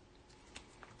visible.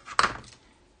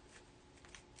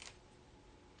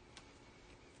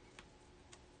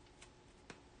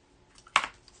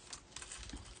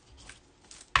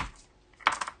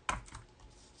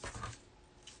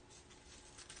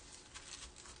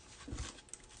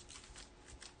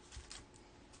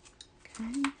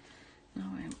 Okay,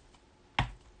 now I'm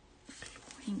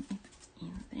gluing it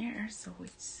in there so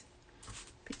it's a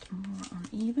bit more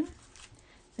uneven.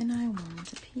 Then I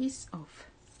want a piece of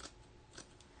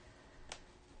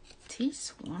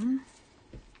this one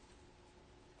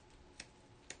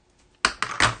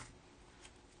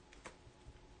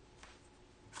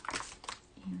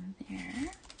in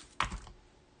there.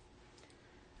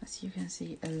 As you can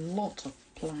see, a lot of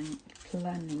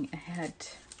planning ahead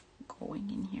going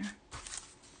in here.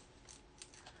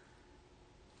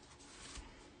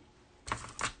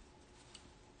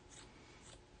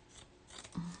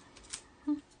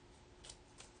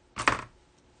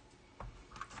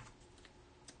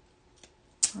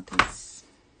 What is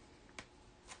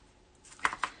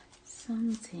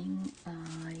something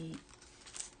I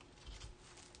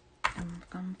am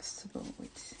comfortable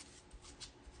with?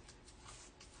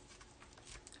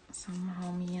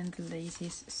 Somehow me and the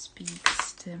ladies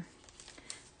speaks the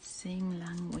same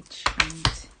language,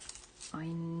 and I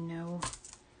know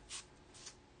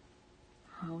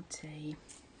how they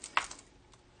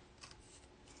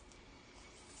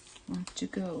want to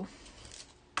go.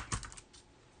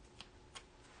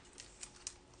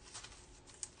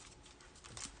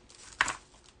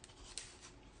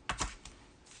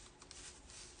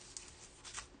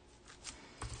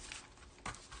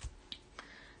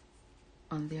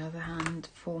 On the other hand,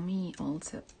 for me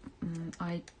also,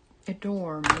 I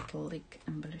adore metallic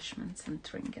embellishments and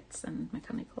trinkets and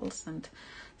mechanicals and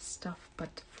stuff,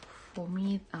 but for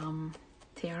me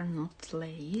they are not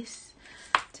lace,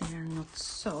 they are not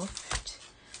soft,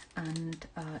 and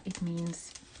it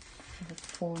means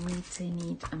for me they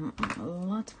need a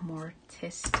lot more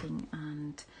testing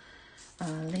and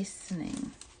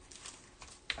listening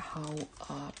how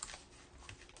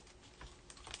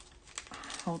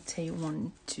they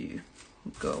want to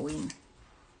go in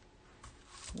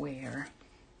where.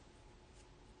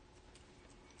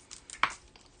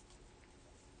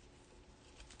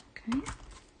 Okay,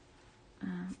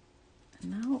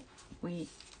 now we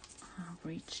have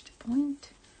reached the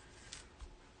point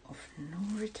of no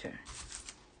return.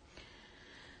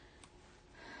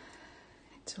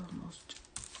 It's almost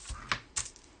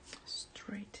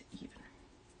great even.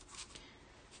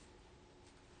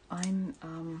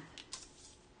 I'm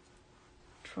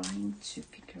trying to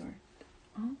figure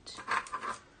out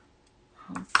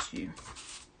how to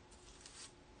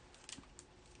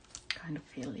kind of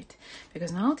fill it,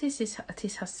 because now this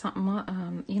has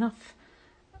some enough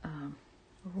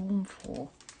room for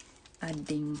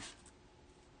adding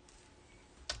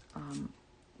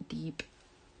deep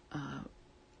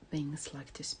things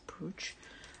like this brooch,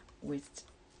 which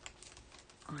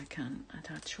I can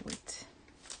attach with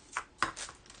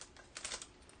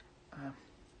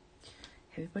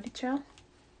heavy body gel,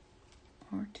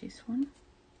 or this one.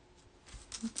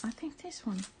 I think this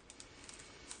one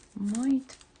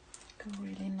might go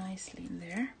really nicely in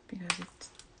there because it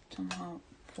somehow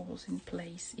falls in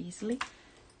place easily.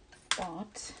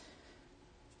 But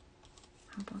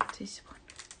how about this one?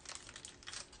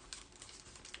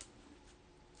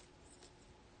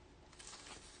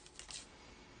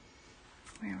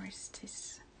 Where is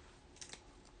this?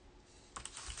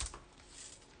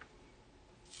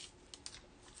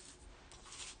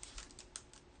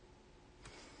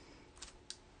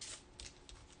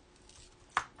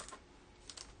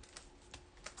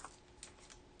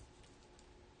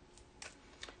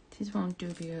 This won't do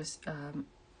because I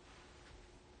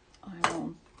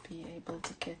won't be able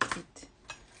to get it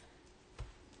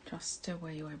just the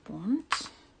way I want.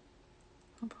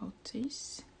 How about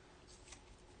this?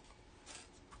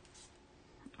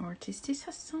 Or this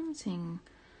has something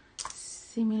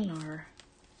similar.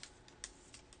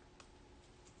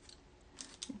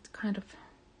 It kind of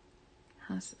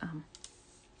has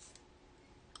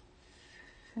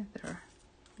feather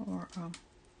or a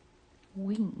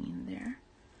wing in there,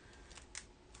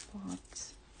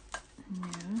 but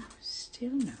no,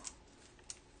 still no.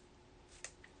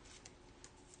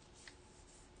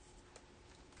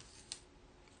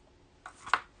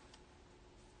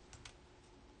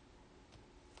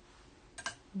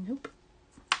 Nope.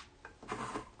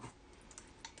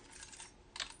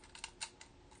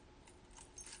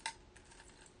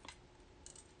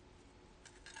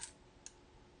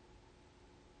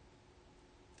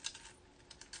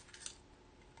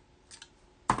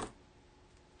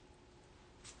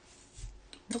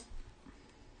 Nope.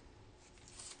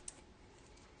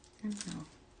 And now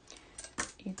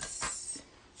it's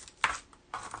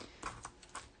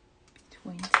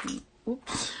between the,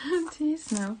 oops, it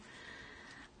is now.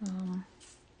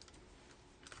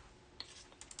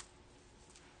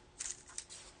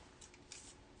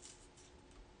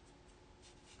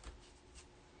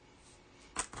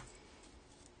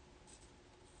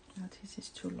 This is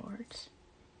too large,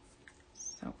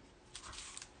 so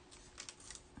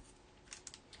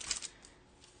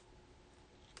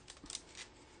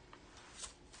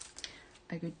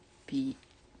I could be,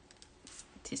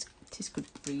 this could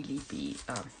really be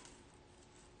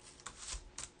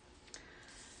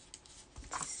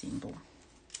this symbol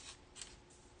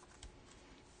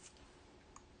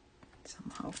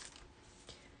somehow.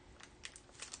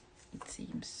 It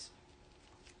seems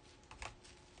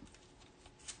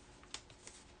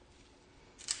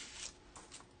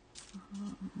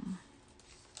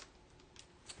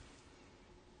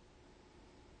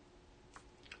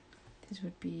this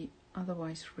would be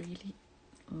otherwise really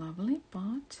lovely,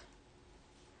 but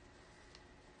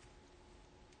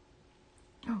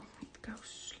oh, it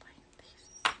goes like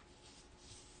this.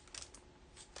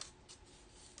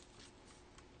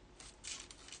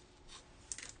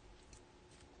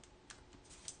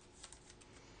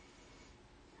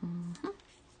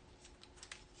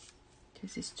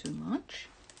 This is too much.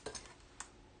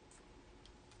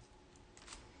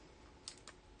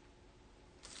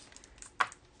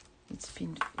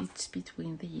 It's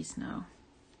between these now.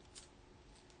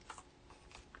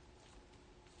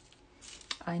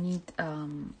 I need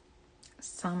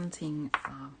something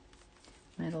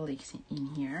metallic in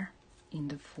here in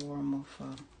the form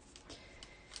of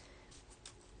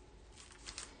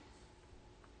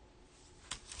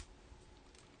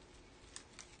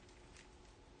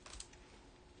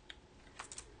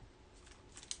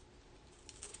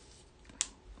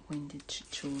vintage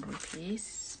jewelry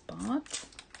piece, but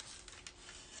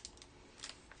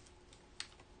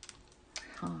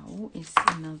how is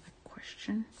another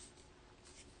question.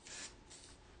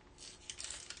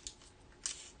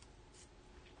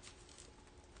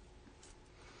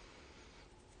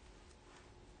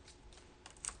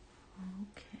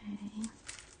 Okay,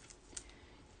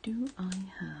 do I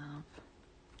have,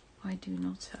 I do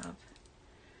not have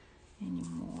any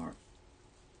more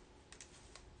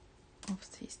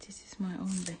of this. This is my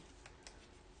only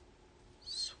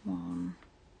swan.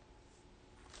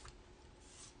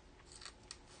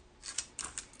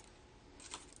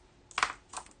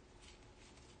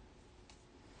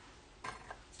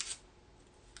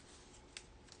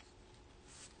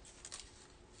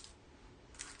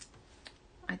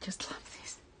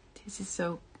 This is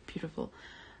so beautiful.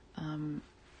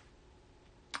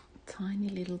 Tiny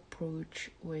little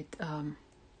brooch with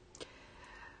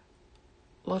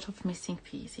lot of missing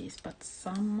pieces, but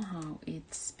somehow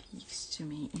it speaks to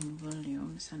me in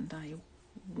volumes, and I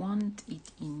want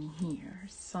it in here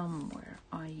somewhere.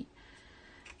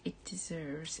 It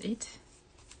deserves it,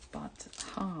 but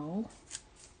how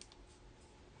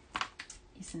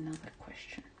is another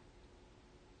question.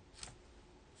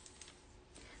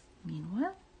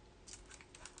 Meanwhile,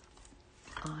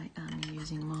 I am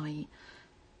using my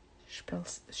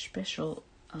special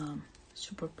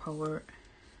superpower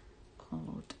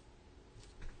called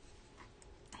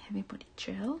Heavy Body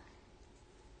Gel,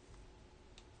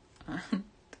 and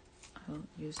I will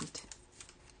use it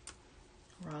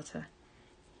rather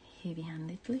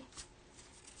heavy-handedly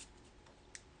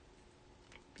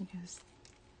because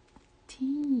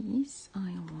these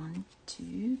I want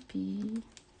to be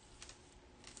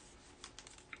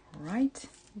right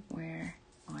where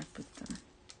I put them.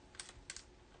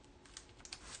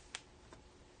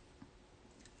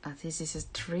 This is a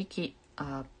tricky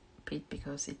bit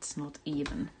because it's not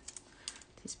even,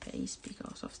 this base,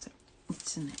 because of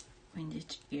it's a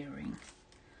vintage earring,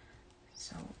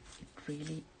 so it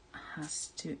really has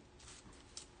to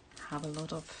have a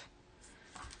lot of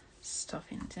stuff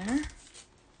in there.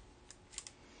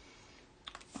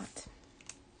 But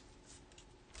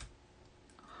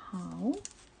how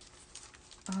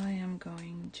I am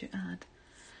going to add,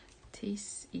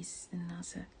 this is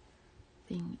another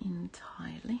thing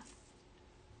entirely.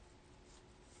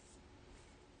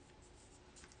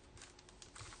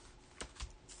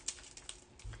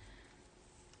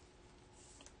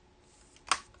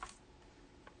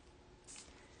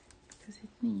 Because it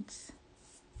needs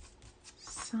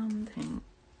something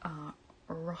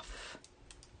rough.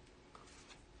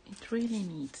 It really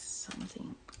needs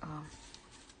something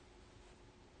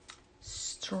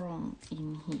strong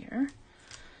in here.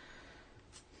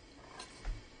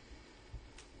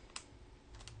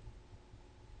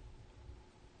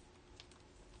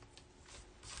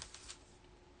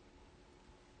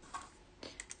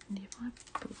 And if I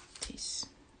put this,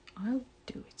 I'll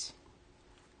do it.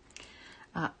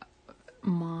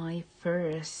 My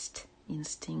first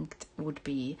instinct would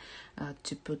be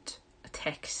to put a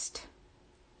text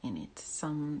in it,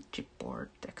 some chipboard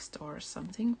text or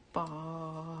something, but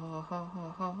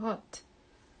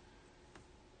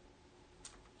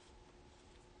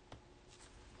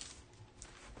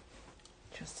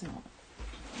just a moment.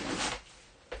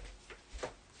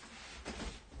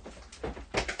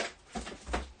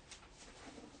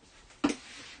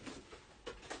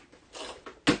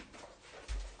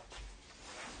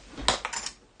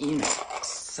 You know,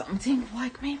 something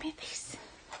like maybe this.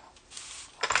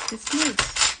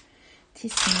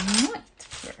 This might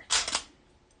work.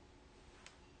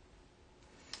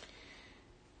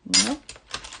 Nope.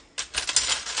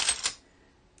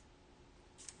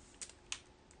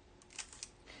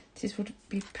 This would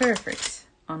be perfect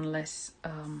unless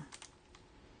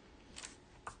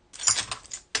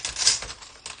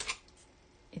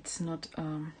it's not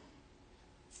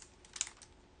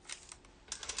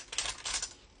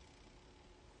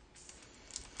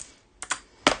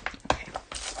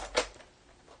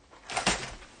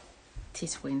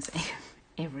this wins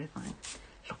everything.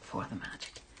 Look for the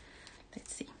magic.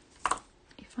 Let's see.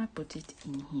 If I put it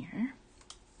in here,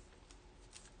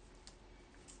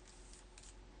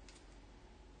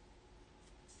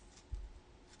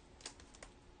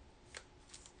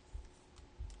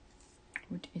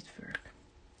 would it work?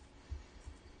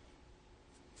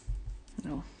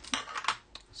 No.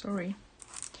 Sorry.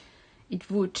 It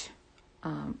would,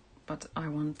 but I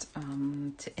want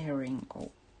the earring go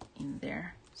in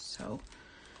there. So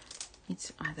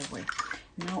it's either way.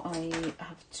 Now I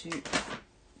have to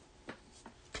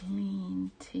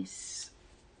clean this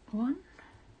one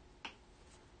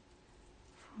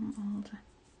from all the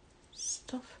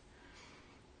stuff.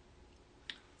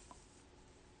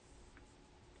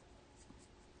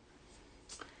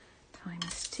 Time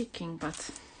is ticking,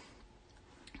 but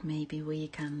maybe we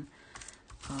can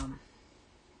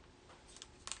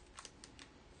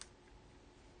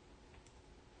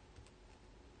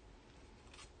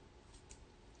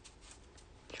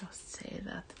just say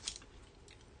that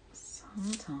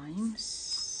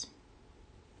sometimes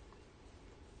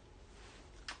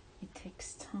it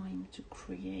takes time to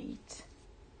create.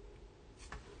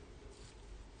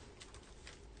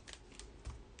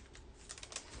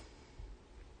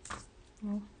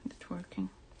 Well, it's working.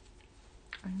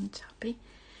 I'm not happy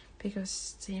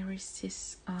because there is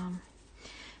this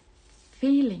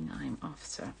feeling I'm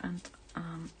after, and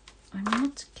I'm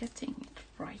not getting it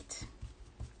right.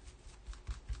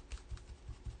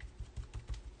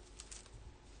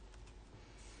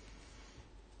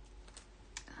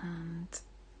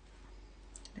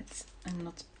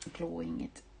 not gluing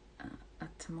it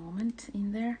at the moment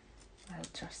in there. I'll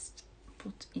just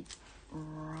put it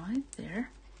right there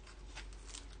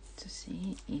to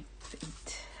see if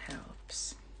it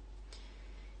helps.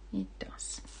 It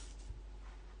does.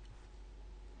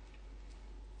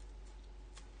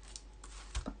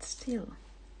 But still,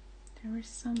 there is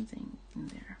something in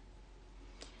there.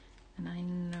 And I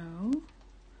know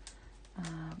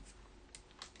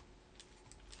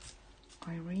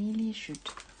I really should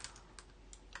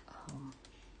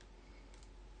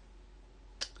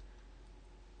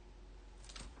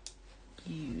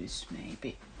use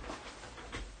maybe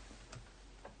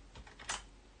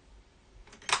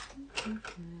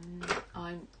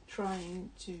I'm trying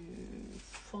to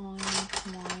find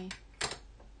my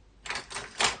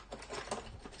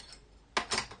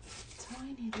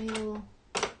tiny little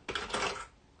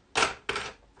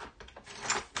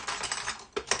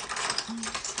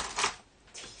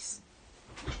teas.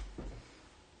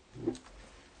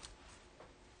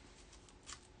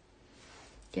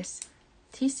 Yes,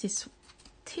 this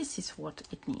is what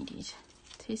it needed.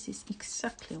 This is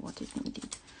exactly what it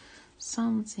needed.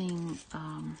 Something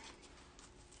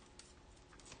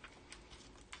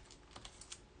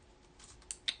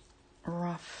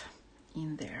rough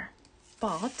in there,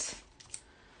 but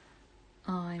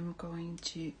I'm going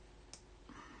to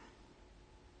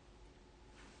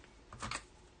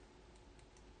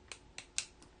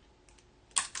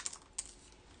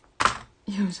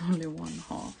use only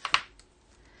 1/2.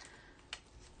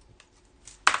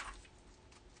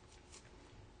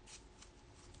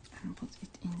 And put it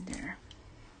in there.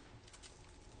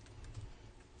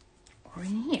 Or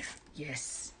in here.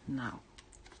 Yes, now.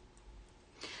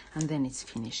 And then it's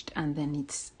finished. And then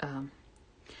it's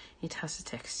it has a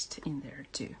text in there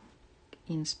too.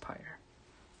 Inspire.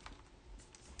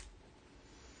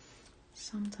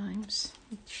 Sometimes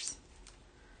it's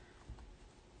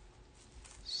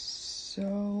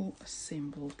so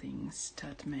simple things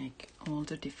that make all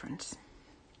the difference.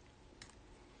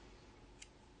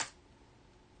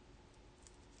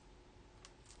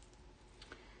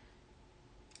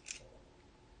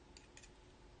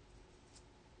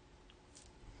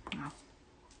 Now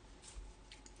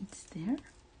it's there.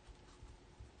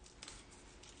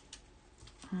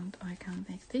 And I can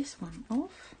take this one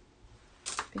off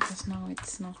because now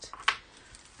it's not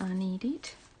needed.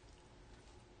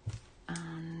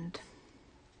 And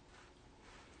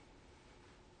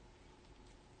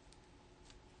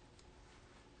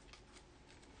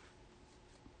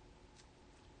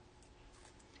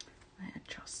I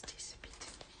adjust this a bit,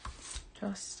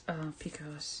 just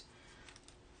because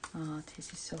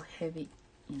this is so heavy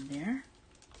in there.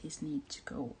 This needs to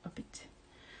go a bit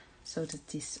so that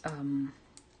this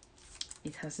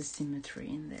it has a symmetry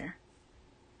in there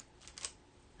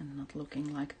and not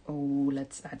looking like, oh,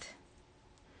 let's add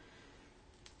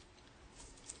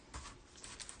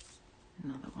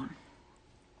another one.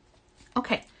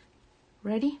 Okay,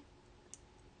 ready?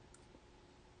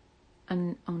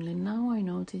 And only now I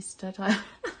noticed that I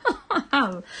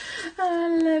have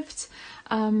left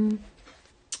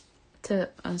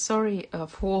sorry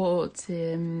for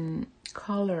the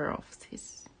color of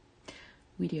this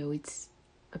video. It's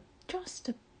just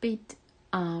a bit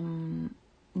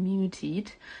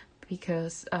muted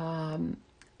because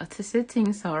the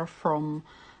settings are from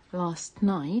last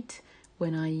night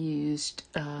when I used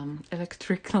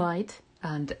electric light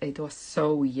and it was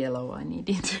so yellow I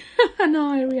needed to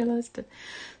now I realized it.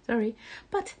 Sorry,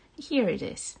 but here it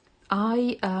is.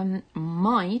 I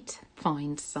might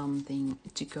find something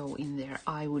to go in there.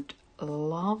 I would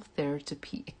love there to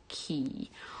be a key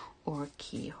or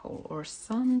keyhole or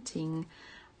something.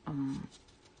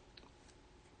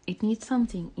 It needs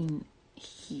something in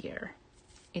here.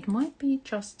 It might be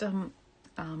just a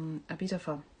bit of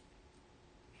a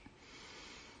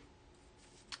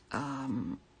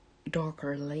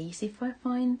darker lace if I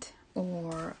find,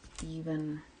 or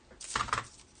even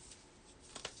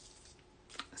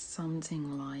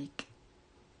something like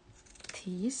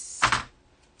this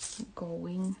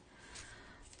going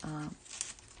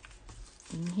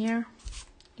in here.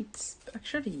 It's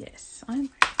actually, yes, I'll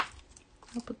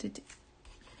put it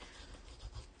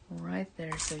right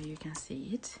there so you can see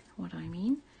it, what I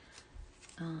mean.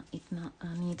 It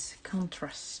needs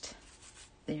contrast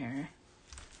there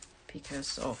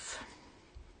because of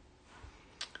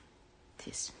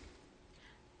this.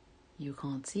 You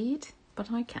can't see it, but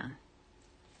I can.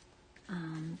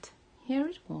 And here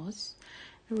it was,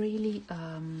 really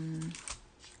a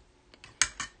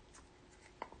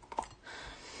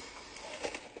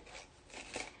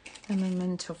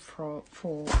memento from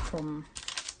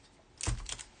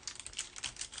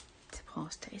the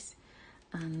past days.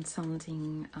 and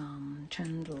something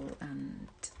gentle and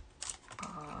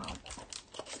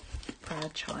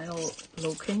fragile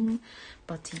looking,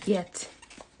 but yet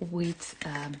with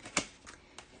a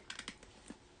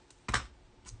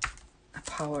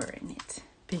power in it,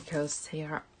 because they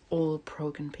are all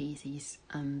broken pieces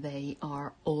and they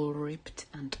are all ripped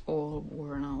and all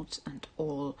worn out and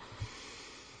all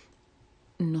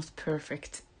not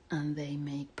perfect, and they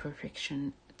make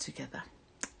perfection together.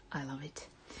 I love it.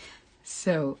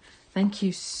 So thank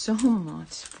you so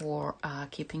much for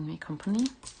keeping me company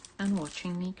and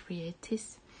watching me create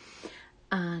this,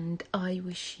 and I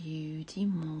wish you the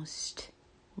most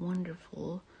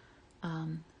wonderful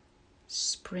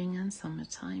spring and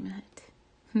summertime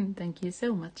ahead. Thank you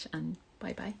so much, and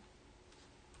bye bye.